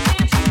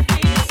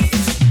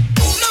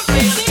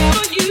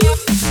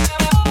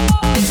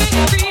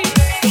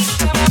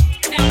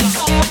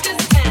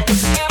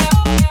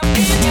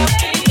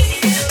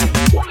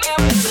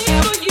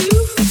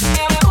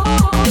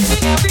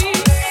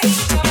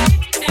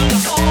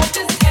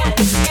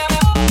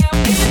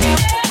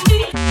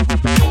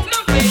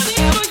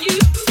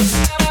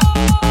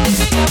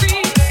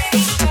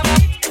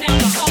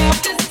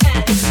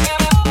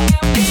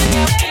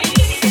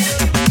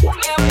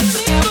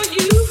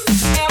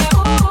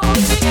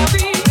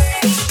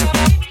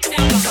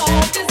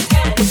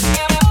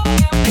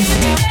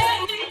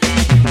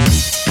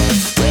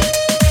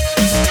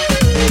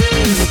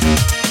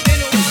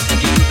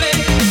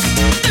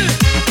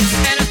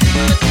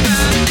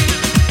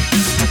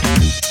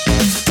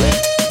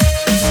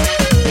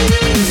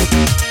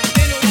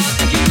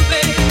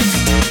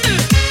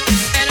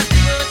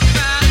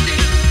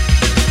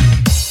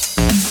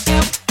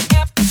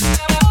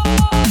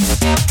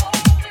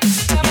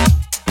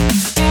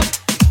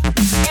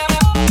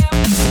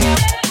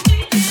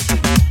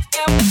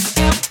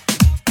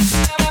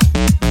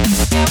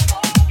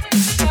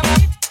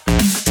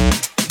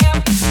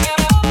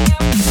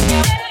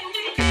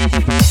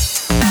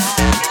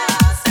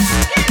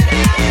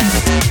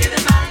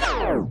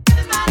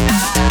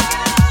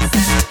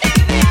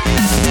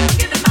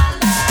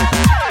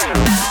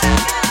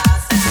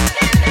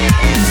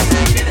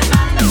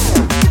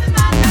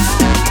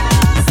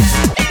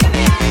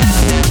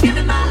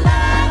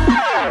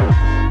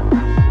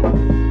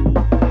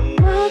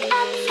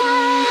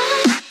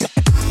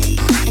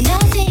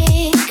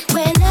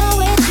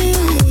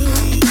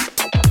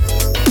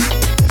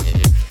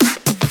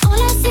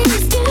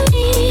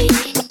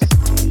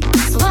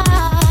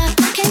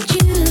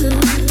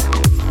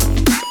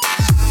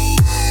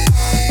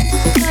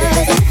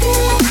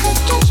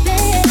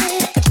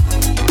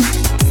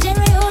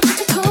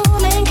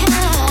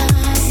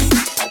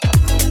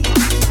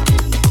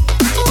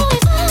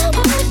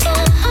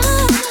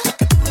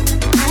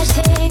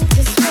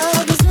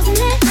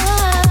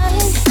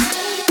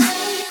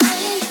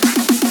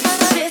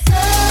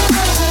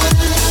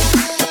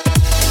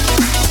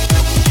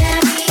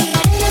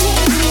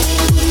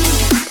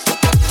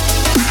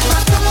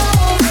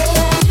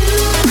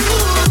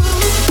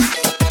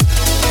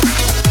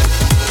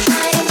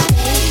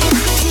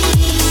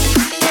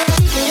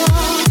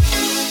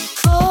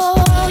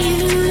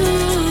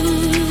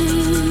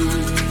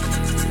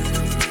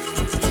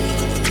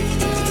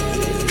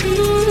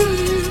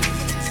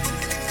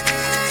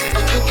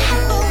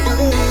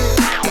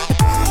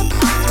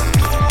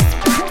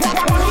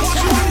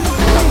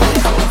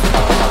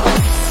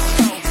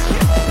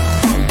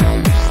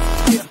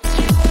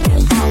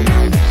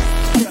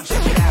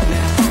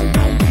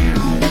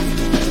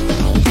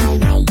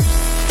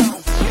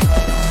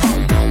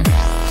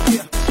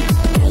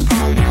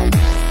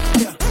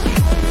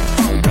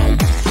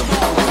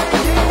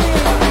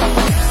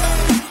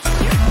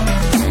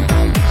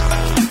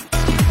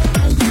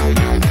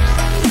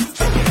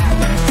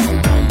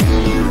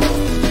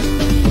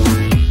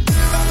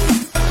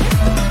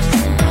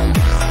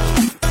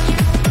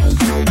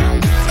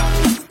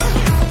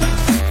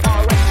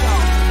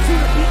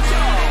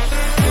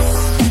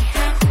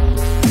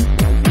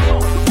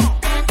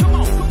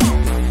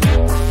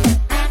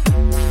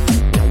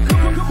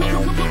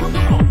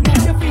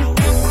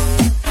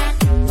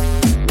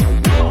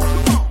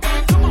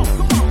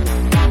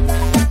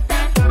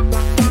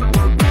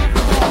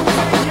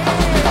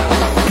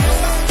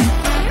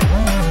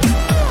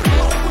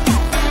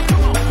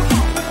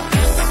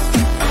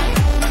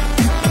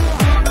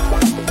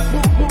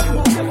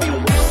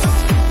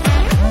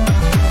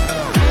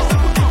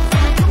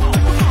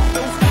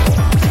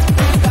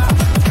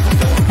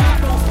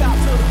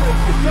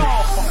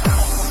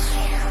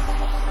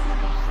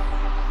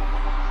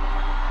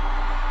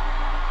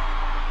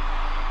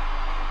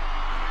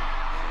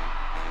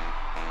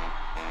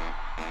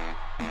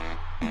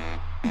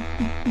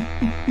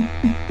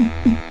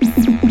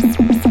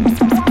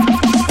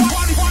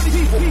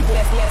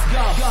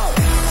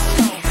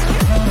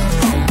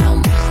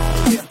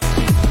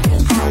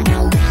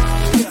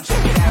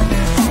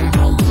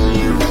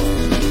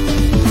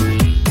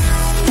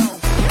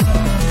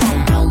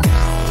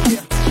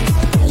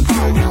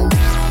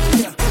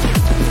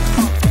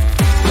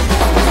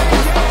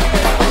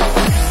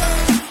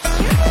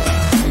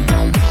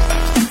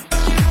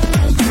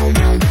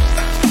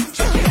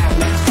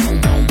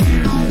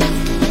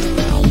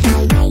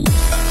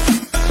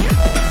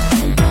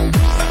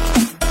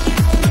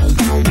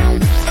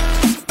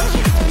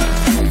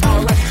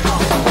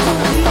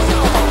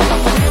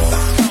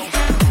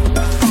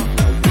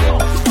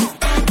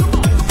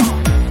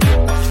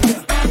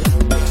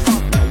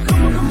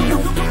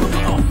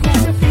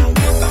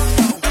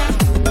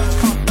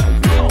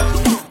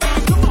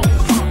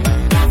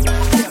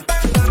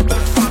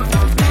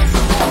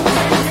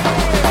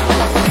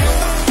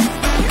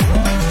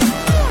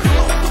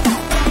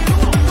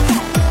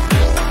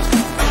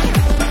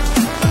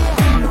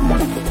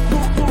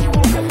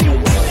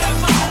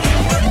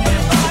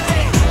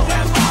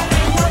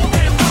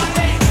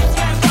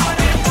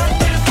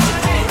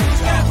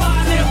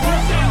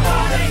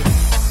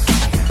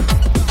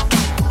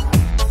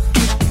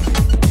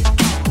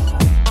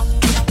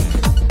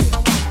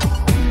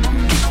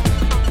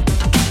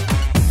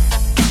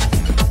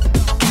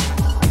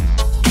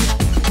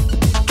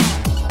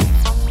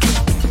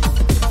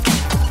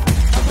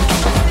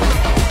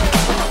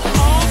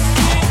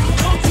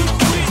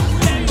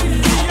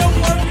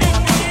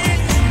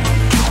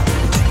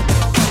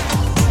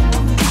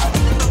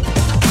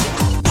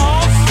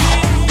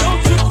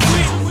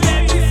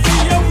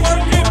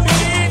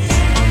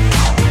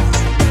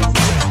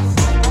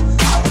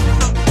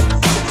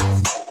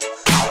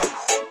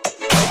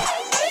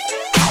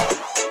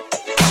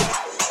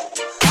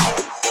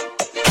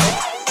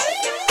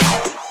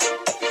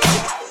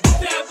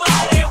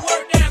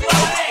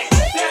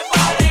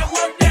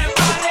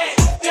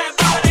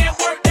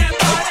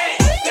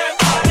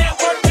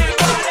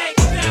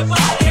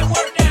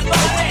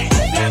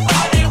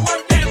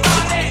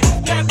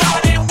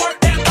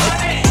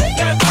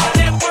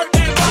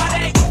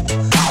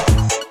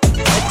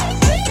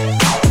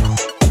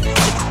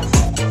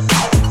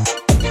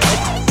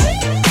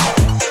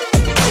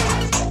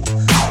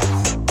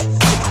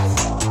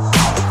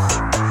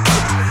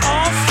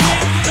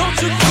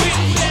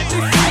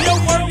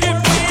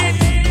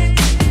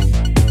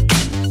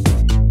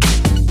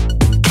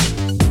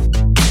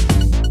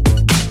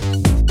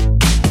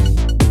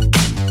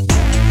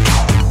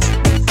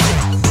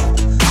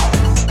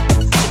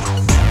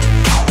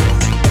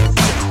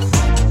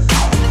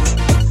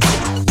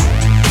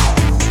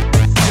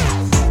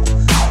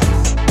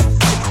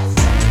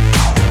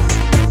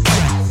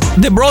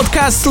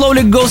 broadcast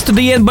slowly goes to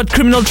the end, but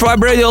Criminal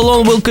Tribe Radio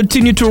alone will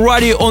continue to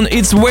ride you on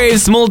its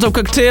waves. Molotov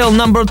Cocktail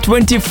number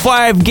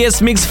 25,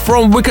 guest mix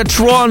from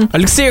Wiccatron.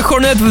 Alexei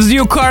Hornet with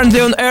you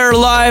currently on air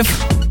live.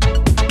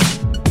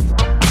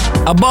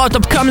 About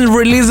upcoming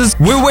releases,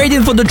 we're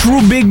waiting for the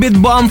true big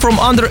beat bomb from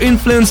Under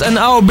Influence and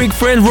our big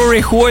friend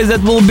Rory Hoy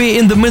that will be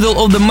in the middle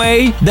of the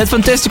May. That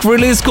fantastic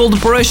release called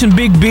Operation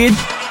Big Beat.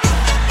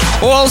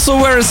 Also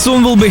very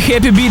soon will be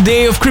Happy Beat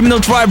Day of Criminal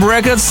Tribe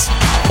Records.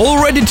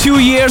 Already 2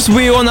 years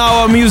we on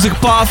our music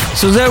path,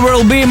 so there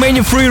will be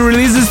many free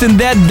releases in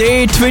that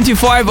day,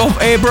 25 of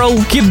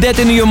April. Keep that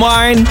in your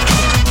mind.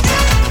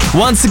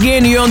 Once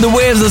again, you're on the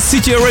way of the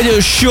City Radio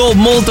Show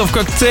Molotov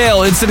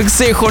Cocktail. It's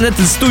Alexei Hornet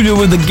in studio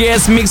with the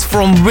guest mix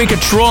from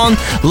Wiccatron.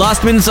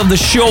 Last minutes of the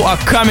show are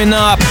coming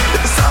up.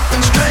 There's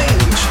something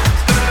strange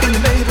in the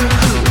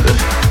neighborhood.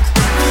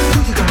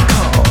 Who you gonna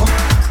call?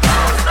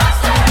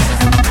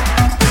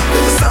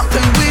 There's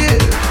something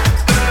weird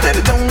that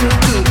it don't look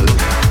good.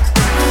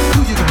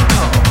 Who you gonna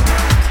call?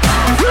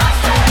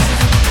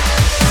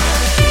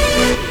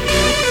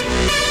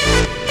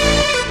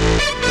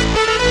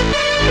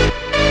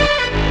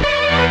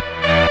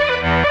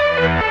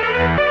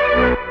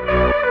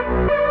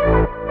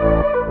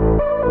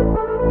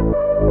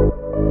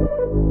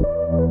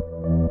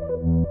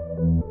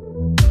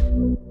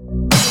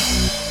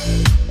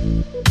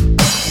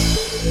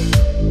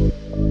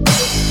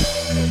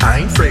 I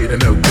ain't afraid of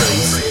no ghosts.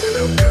 I ain't afraid of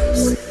no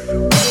ghosts.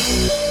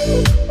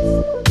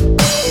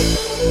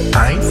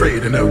 I ain't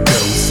afraid of no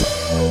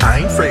ghosts. I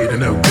ain't afraid of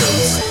no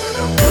ghosts.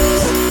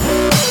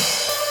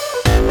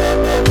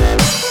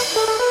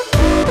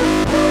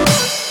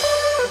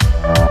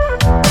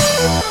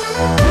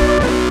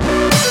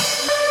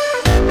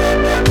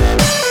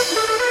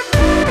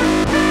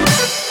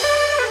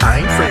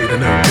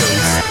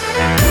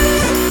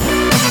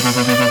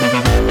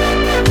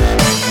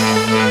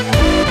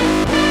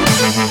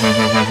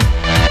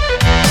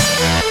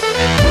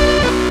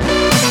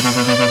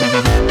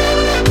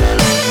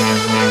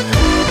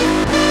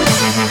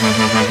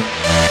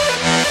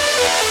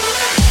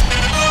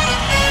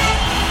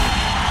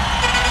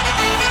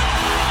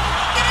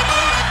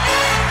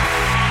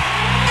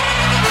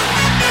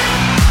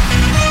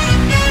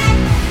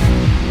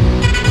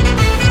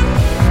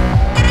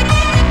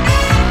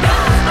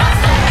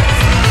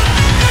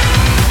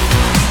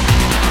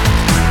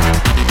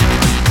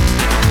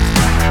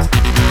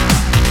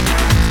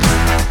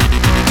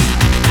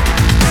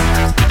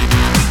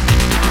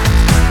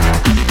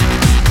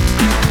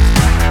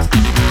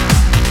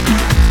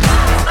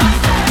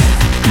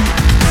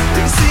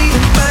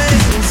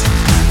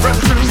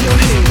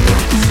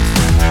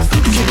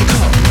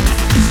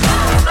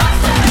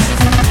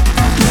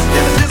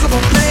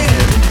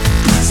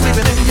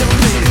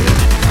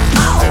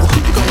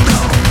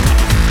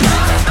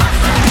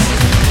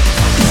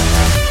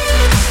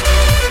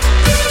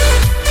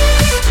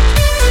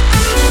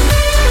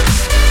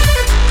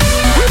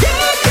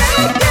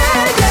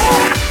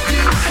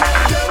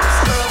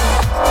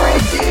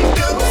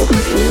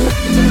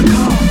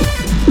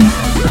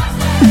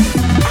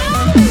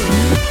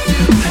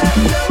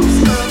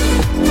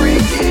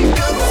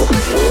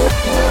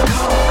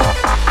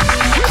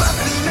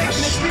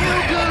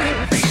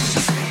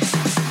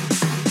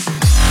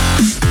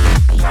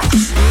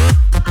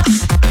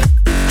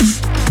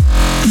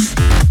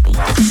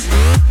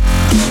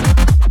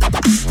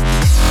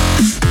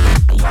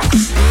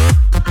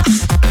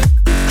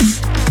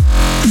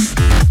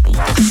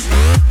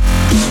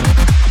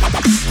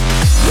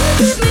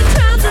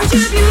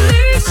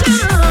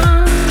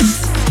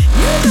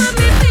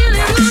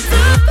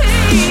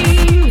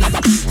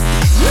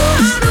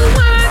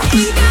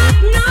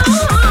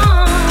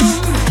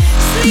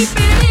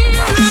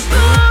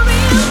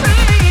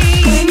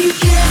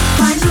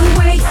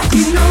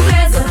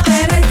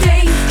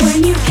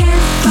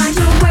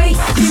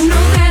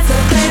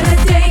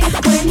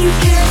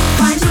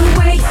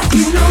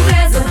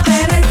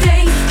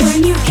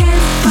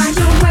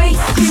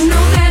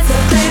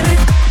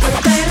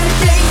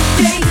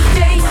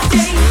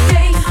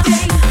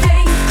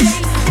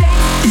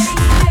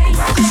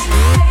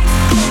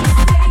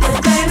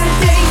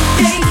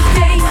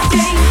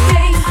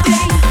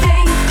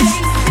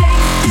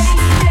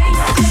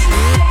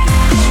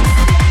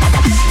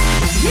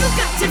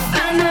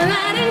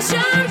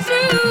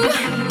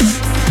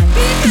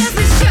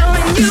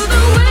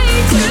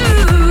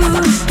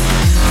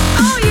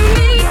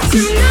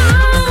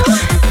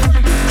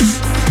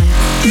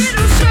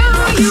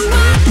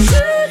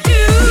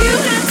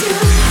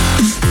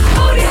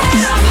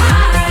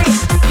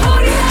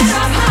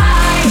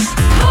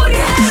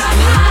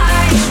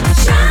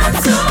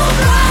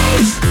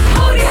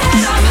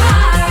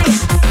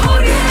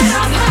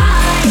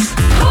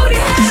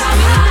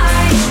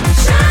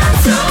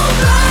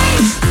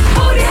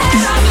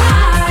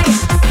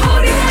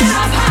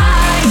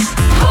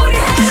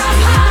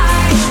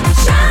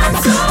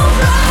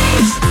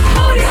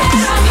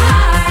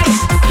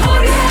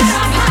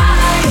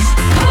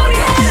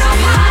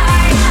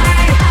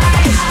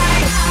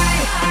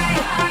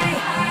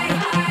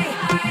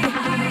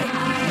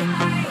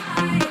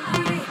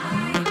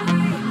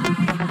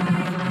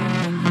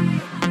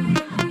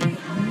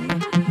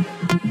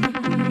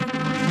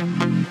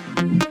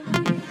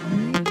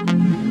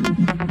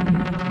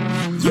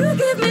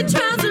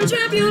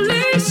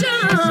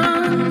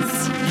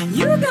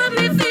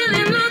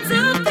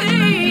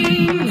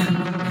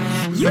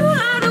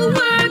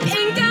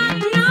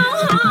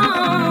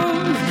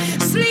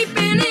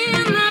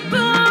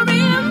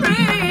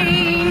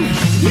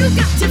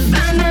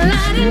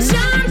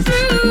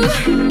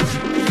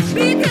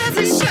 because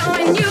it's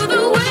showing you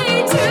the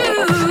way to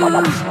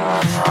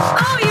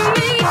all you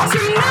need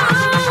to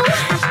know.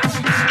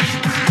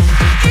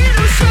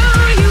 It'll show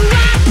you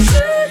what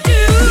to do.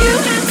 You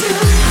got to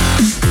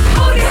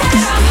hold your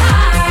head up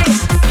high,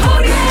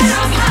 hold your head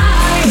up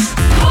high,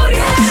 hold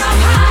your head up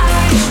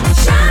high,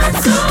 shine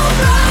so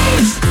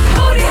bright.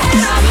 Hold your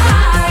head up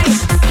high,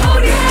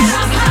 hold your head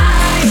up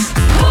high,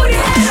 hold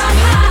your head up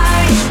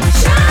high,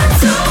 shine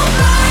so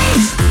bright.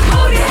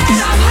 Hold your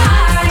head up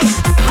high,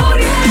 hold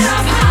your head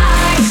up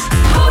high,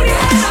 hold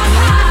your head up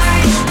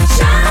high,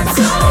 shine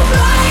so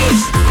bright.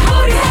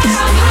 Hold your head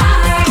up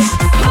high,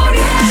 hold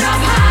your head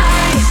up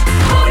high,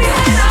 hold your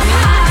head up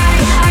high.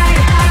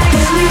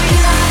 When you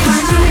can't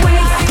find your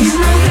way, you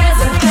know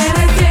there's a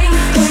better day.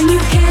 When you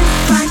can't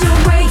find your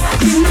way,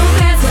 you know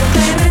there's a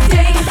better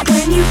day.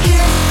 When you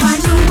can't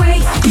find your way,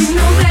 you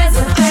know there's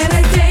a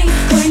better day.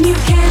 When you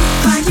can't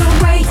find your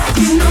way,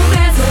 you know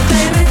there's a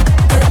better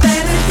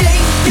day,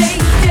 day,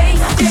 day,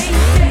 day, day,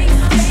 day,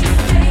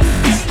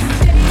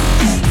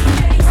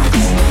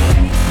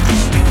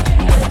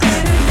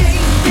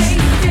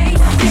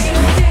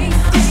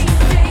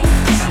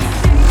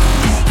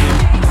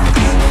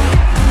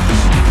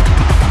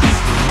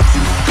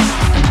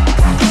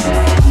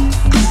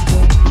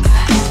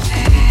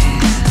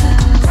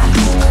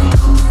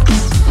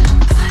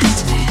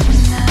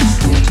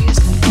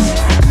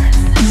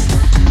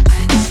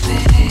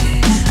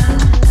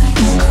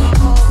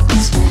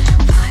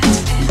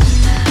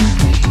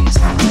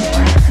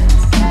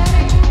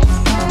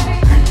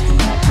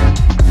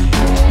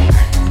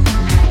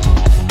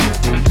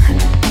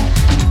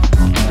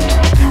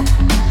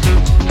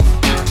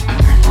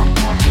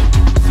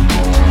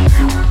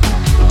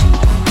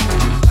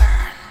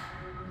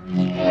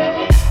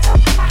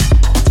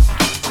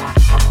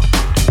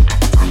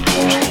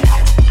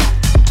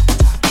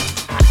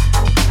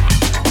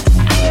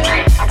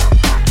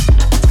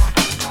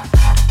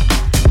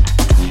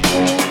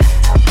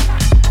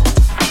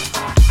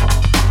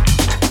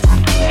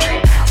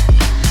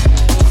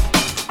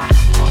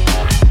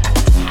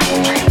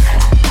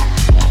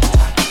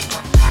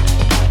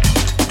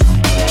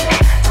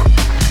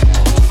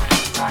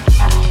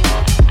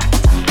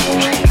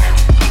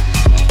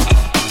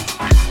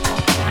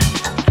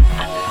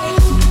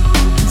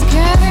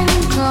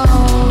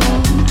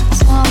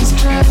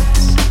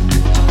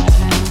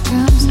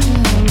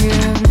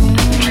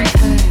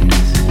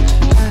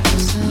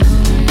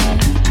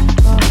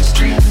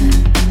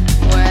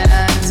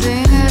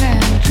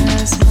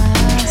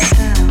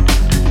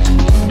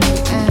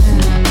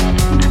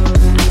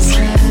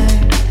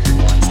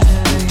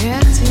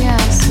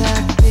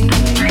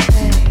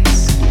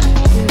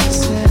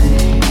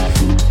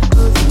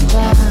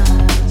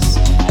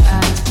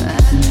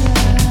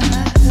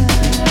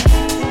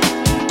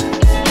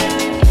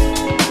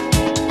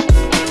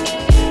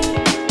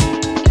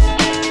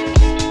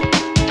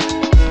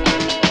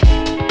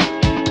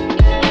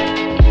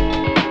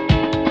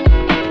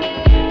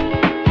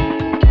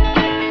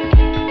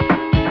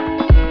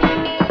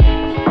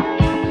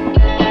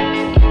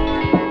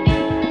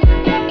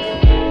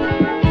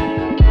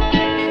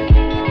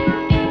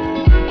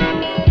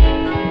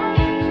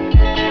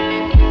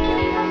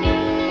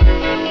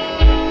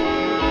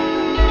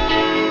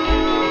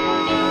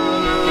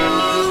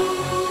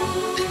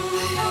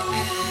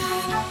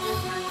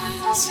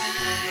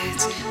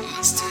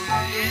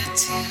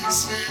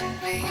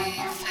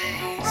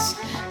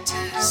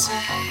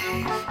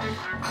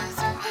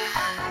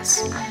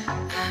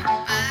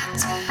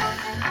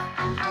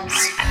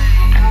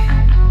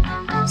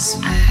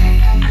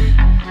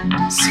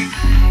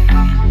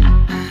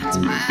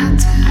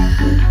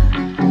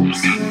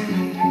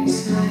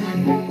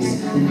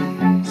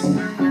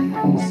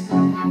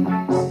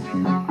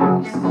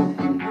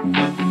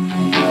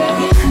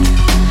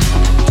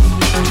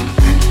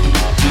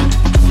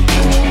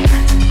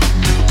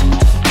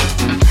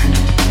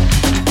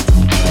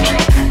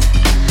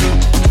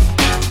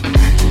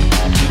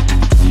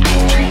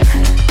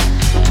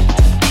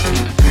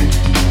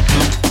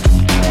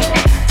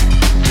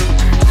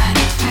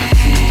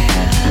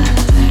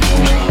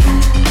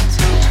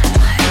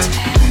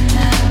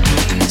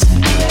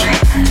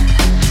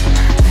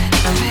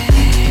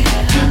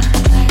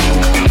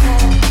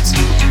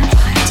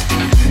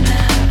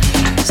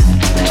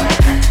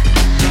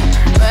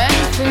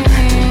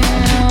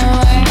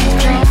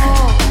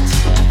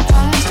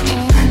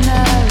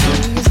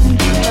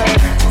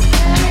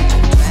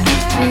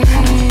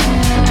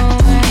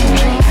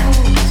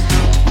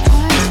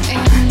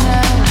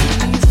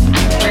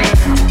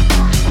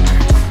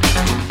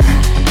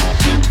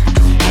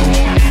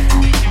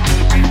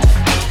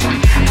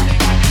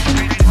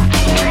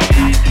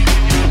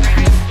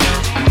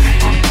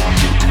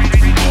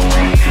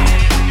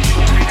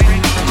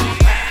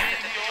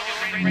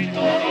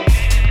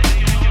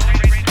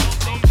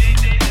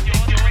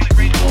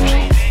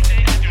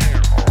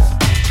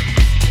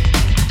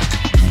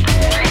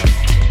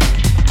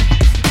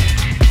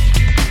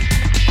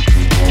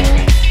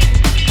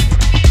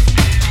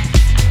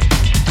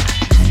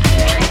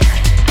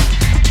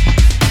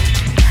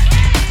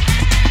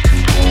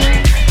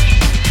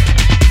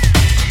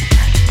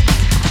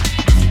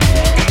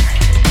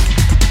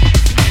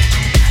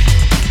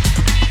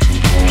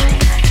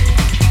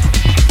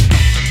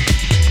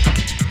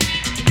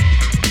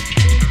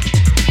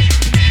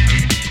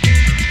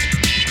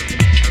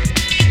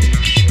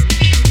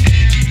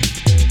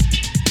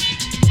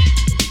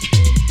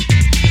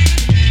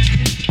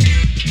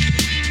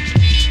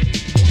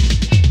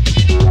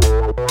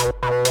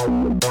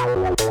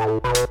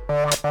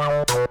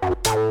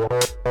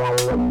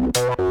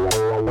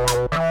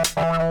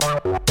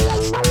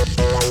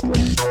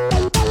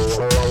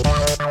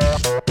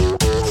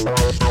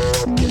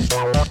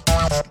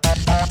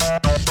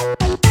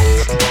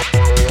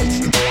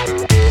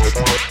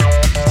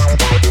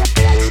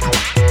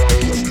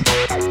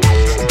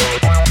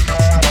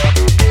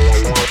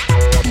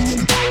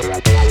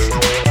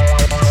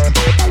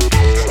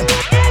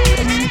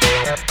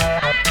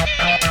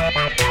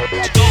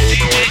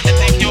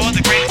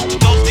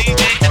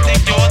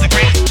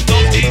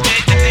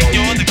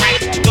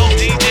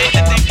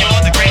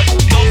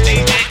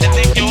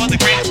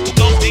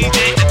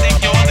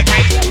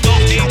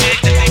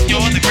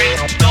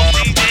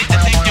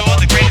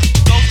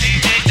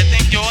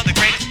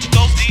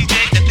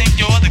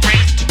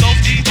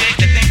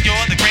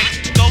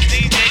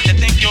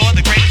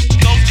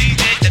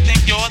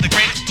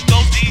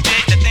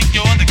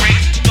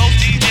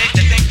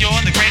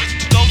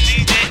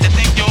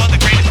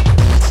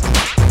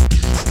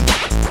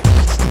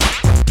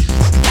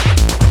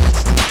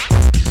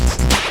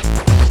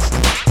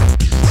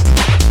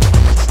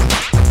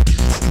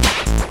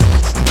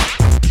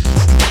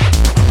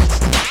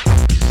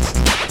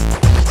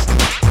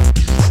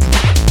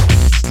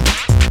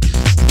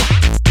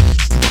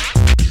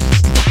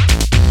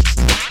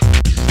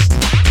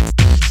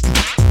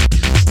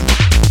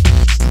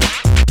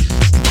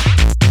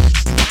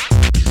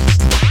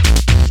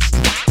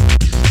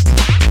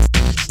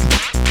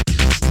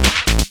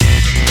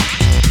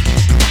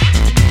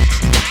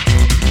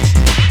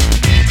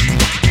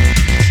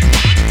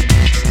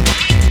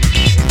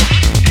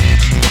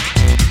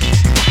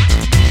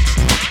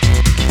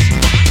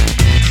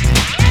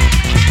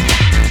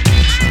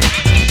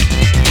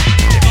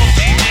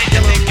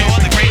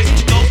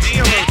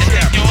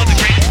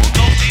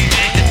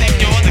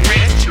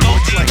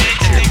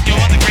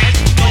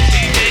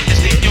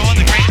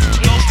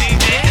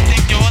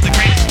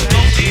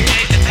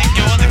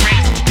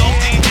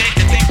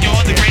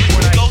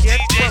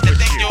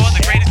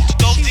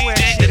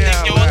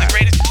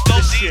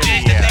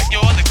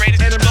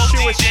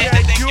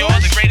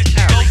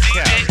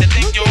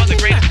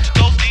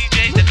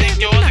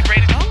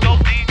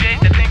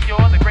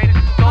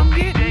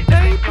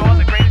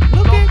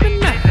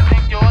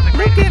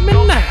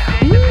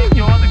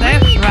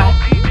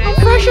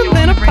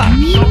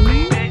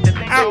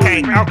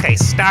 Okay,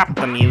 stop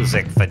the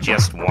music for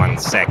just 1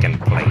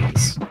 second,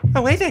 please.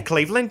 Oh, hey there,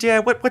 Cleveland.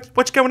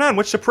 What's going on?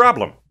 What's the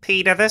problem?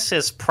 Peter, this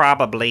is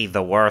probably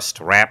the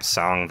worst rap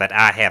song that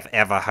I have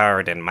ever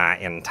heard in my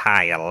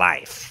entire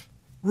life.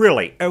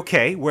 Really?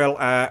 Okay. Well,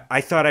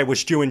 I thought I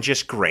was doing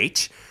just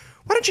great.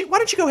 Why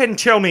don't you go ahead and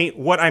tell me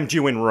what I'm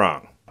doing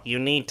wrong? You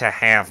need to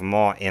have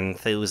more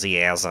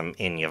enthusiasm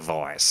in your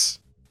voice.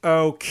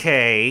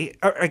 Okay.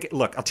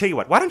 Look, I'll tell you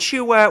what. Why don't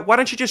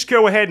you just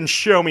go ahead and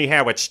show me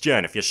how it's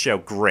done if you're so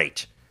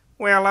great?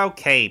 Well,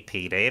 okay,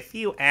 Peter, if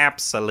you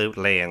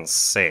absolutely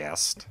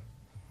insist.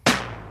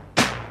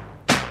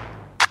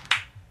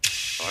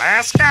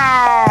 Let's go!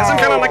 Cause I'm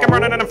feeling like I'm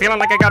running and I'm feeling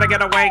like I gotta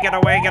get away.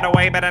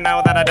 Better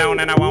know that I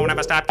don't and I won't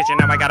ever stop, cause you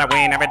know I gotta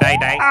win every day.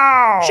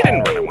 Oh! She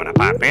didn't really wanna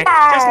pop me.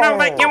 Just know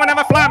that you will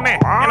never flop me.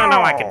 And I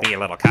know I could be a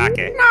little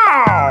cocky.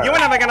 No! You were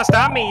never gonna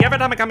stop me. Every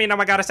time I come, you know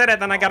I gotta set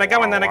it, then I gotta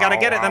go, and then I gotta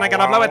get it, then I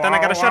gotta blow it, then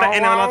I gotta shut it.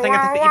 Any little thing I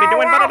think that you be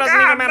doing, but it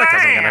doesn't even matter,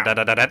 cause I'm gonna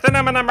da-da-da-da. Then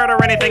I'm gonna murder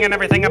anything and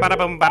everything. Bada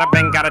boom, bada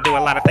bing. Gotta do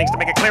a lot of things to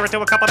make it clearer to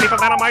a couple people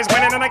that I'm always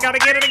winning, and I gotta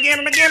get it again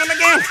and again and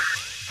again.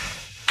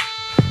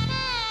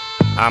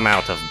 I'm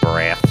out of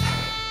breath.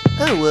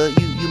 Oh,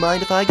 you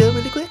mind if I go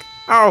really quick?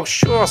 Oh,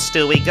 sure,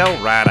 Stewie, go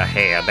right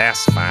ahead,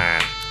 that's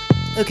fine.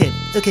 Okay,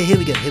 here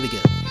we go.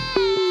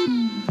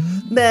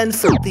 Man,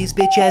 fuck these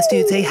bitch-ass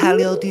dudes, hey, how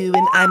y'all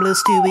doing? I'm Lil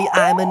Stewie,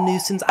 I'm a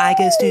nuisance, I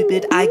go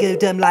stupid, I go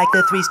dumb like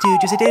the Three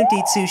Stooges, I don't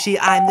eat sushi,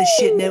 I'm the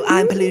shit, no,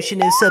 I'm pollution,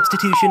 no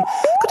substitution.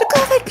 Got a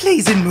girl that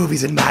plays in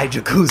movies in my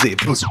jacuzzi,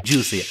 pussy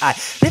juicy, I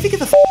never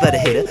give a about a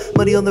hater,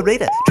 money on the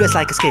radar, dressed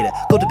like a skater,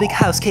 got a big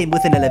house, came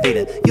with an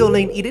elevator, y'all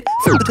ain't eat it,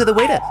 throw it to the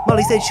waiter,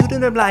 Molly said shoot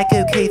and I'm like,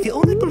 okay, if you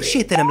own that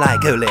bullshit, then I'm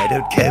like, ole, I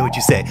don't care what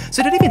you say,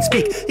 so don't even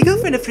speak, you go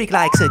for a freak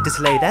like Cirque du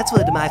Soleil, that's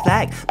word to my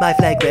flag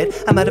red,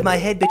 I'm out of my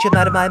head, bitch, I'm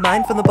out of my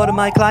mind, from the bottom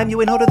of my climb, you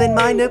ain't hotter than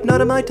mine, nope,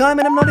 not of my time,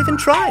 and I'm not even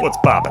trying. What's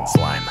poppin',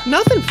 Slime?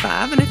 Nothing,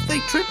 Five, and if they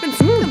trippin',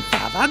 them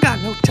Five, I got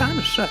no time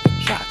to suck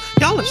inside.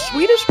 Y'all as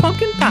sweet as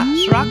pumpkin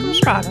pies, rockin'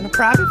 stride on a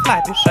private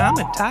flight, this I'm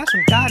enticed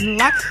and guiding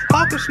light.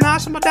 Pockets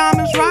nice and my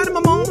diamonds right, and my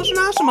mama's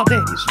nice and my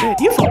daddy's dead.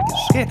 You fucking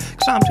scared,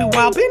 cause I'm too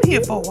wild, been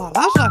here for a while.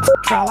 I was like,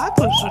 trial, I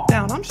push it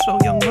down, I'm so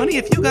young money,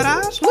 if you got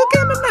eyes, look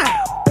at me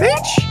now,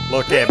 bitch.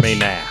 Look at me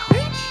now.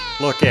 Bitch.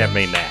 Look at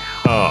me now.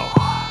 Oh.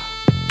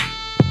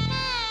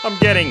 I'm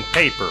getting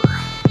paper.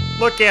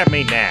 Look at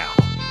me now.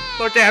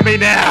 Look at me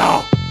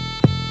now.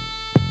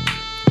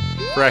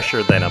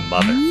 Fresher than a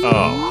mother.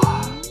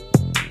 Oh.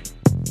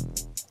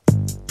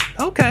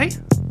 Okay.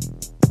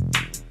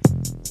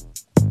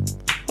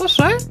 What's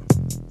that?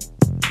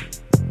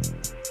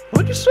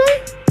 What'd you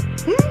say?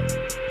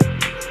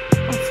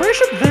 I'm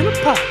fresher than a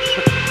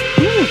popsicle.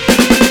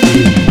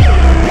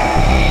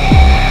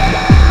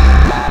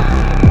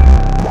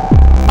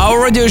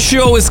 Our radio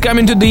show is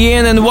coming to the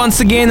end, and once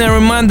again I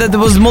remind that it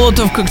was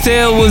Molotov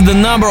Cocktail with the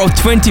number of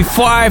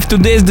 25.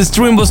 Today's the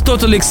stream was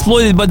totally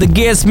exploited by the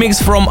guest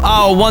mix from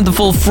our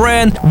wonderful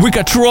friend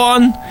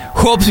Wiccatron.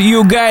 Hope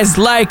you guys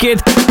like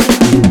it.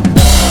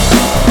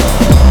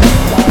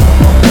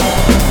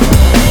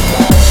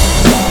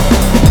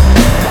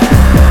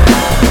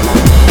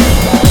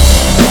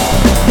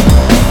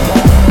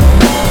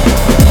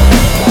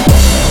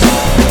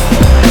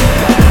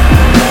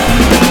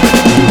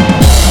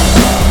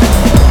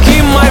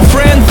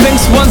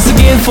 Once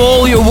again for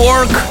all your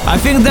work. I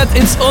think that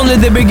it's only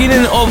the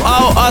beginning of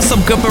our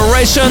awesome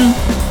cooperation.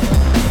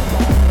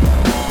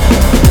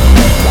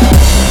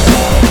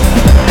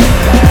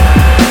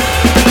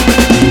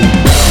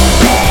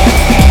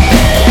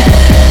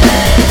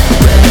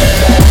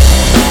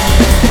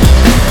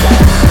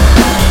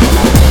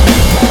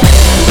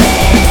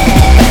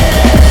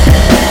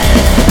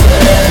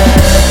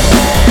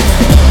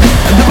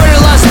 At the very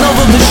last note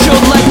of the show,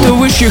 I'd like to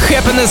wish you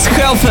happiness,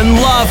 health and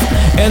love.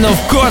 And of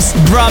course,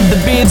 drop the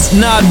beats,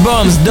 not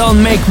bombs.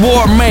 Don't make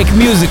war, make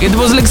music. It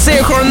was Alexei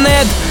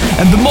Hornet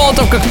and the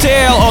Molotov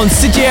Cocktail on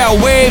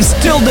CTR Waves.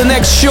 Till the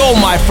next show,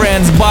 my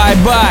friends. Bye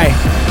bye.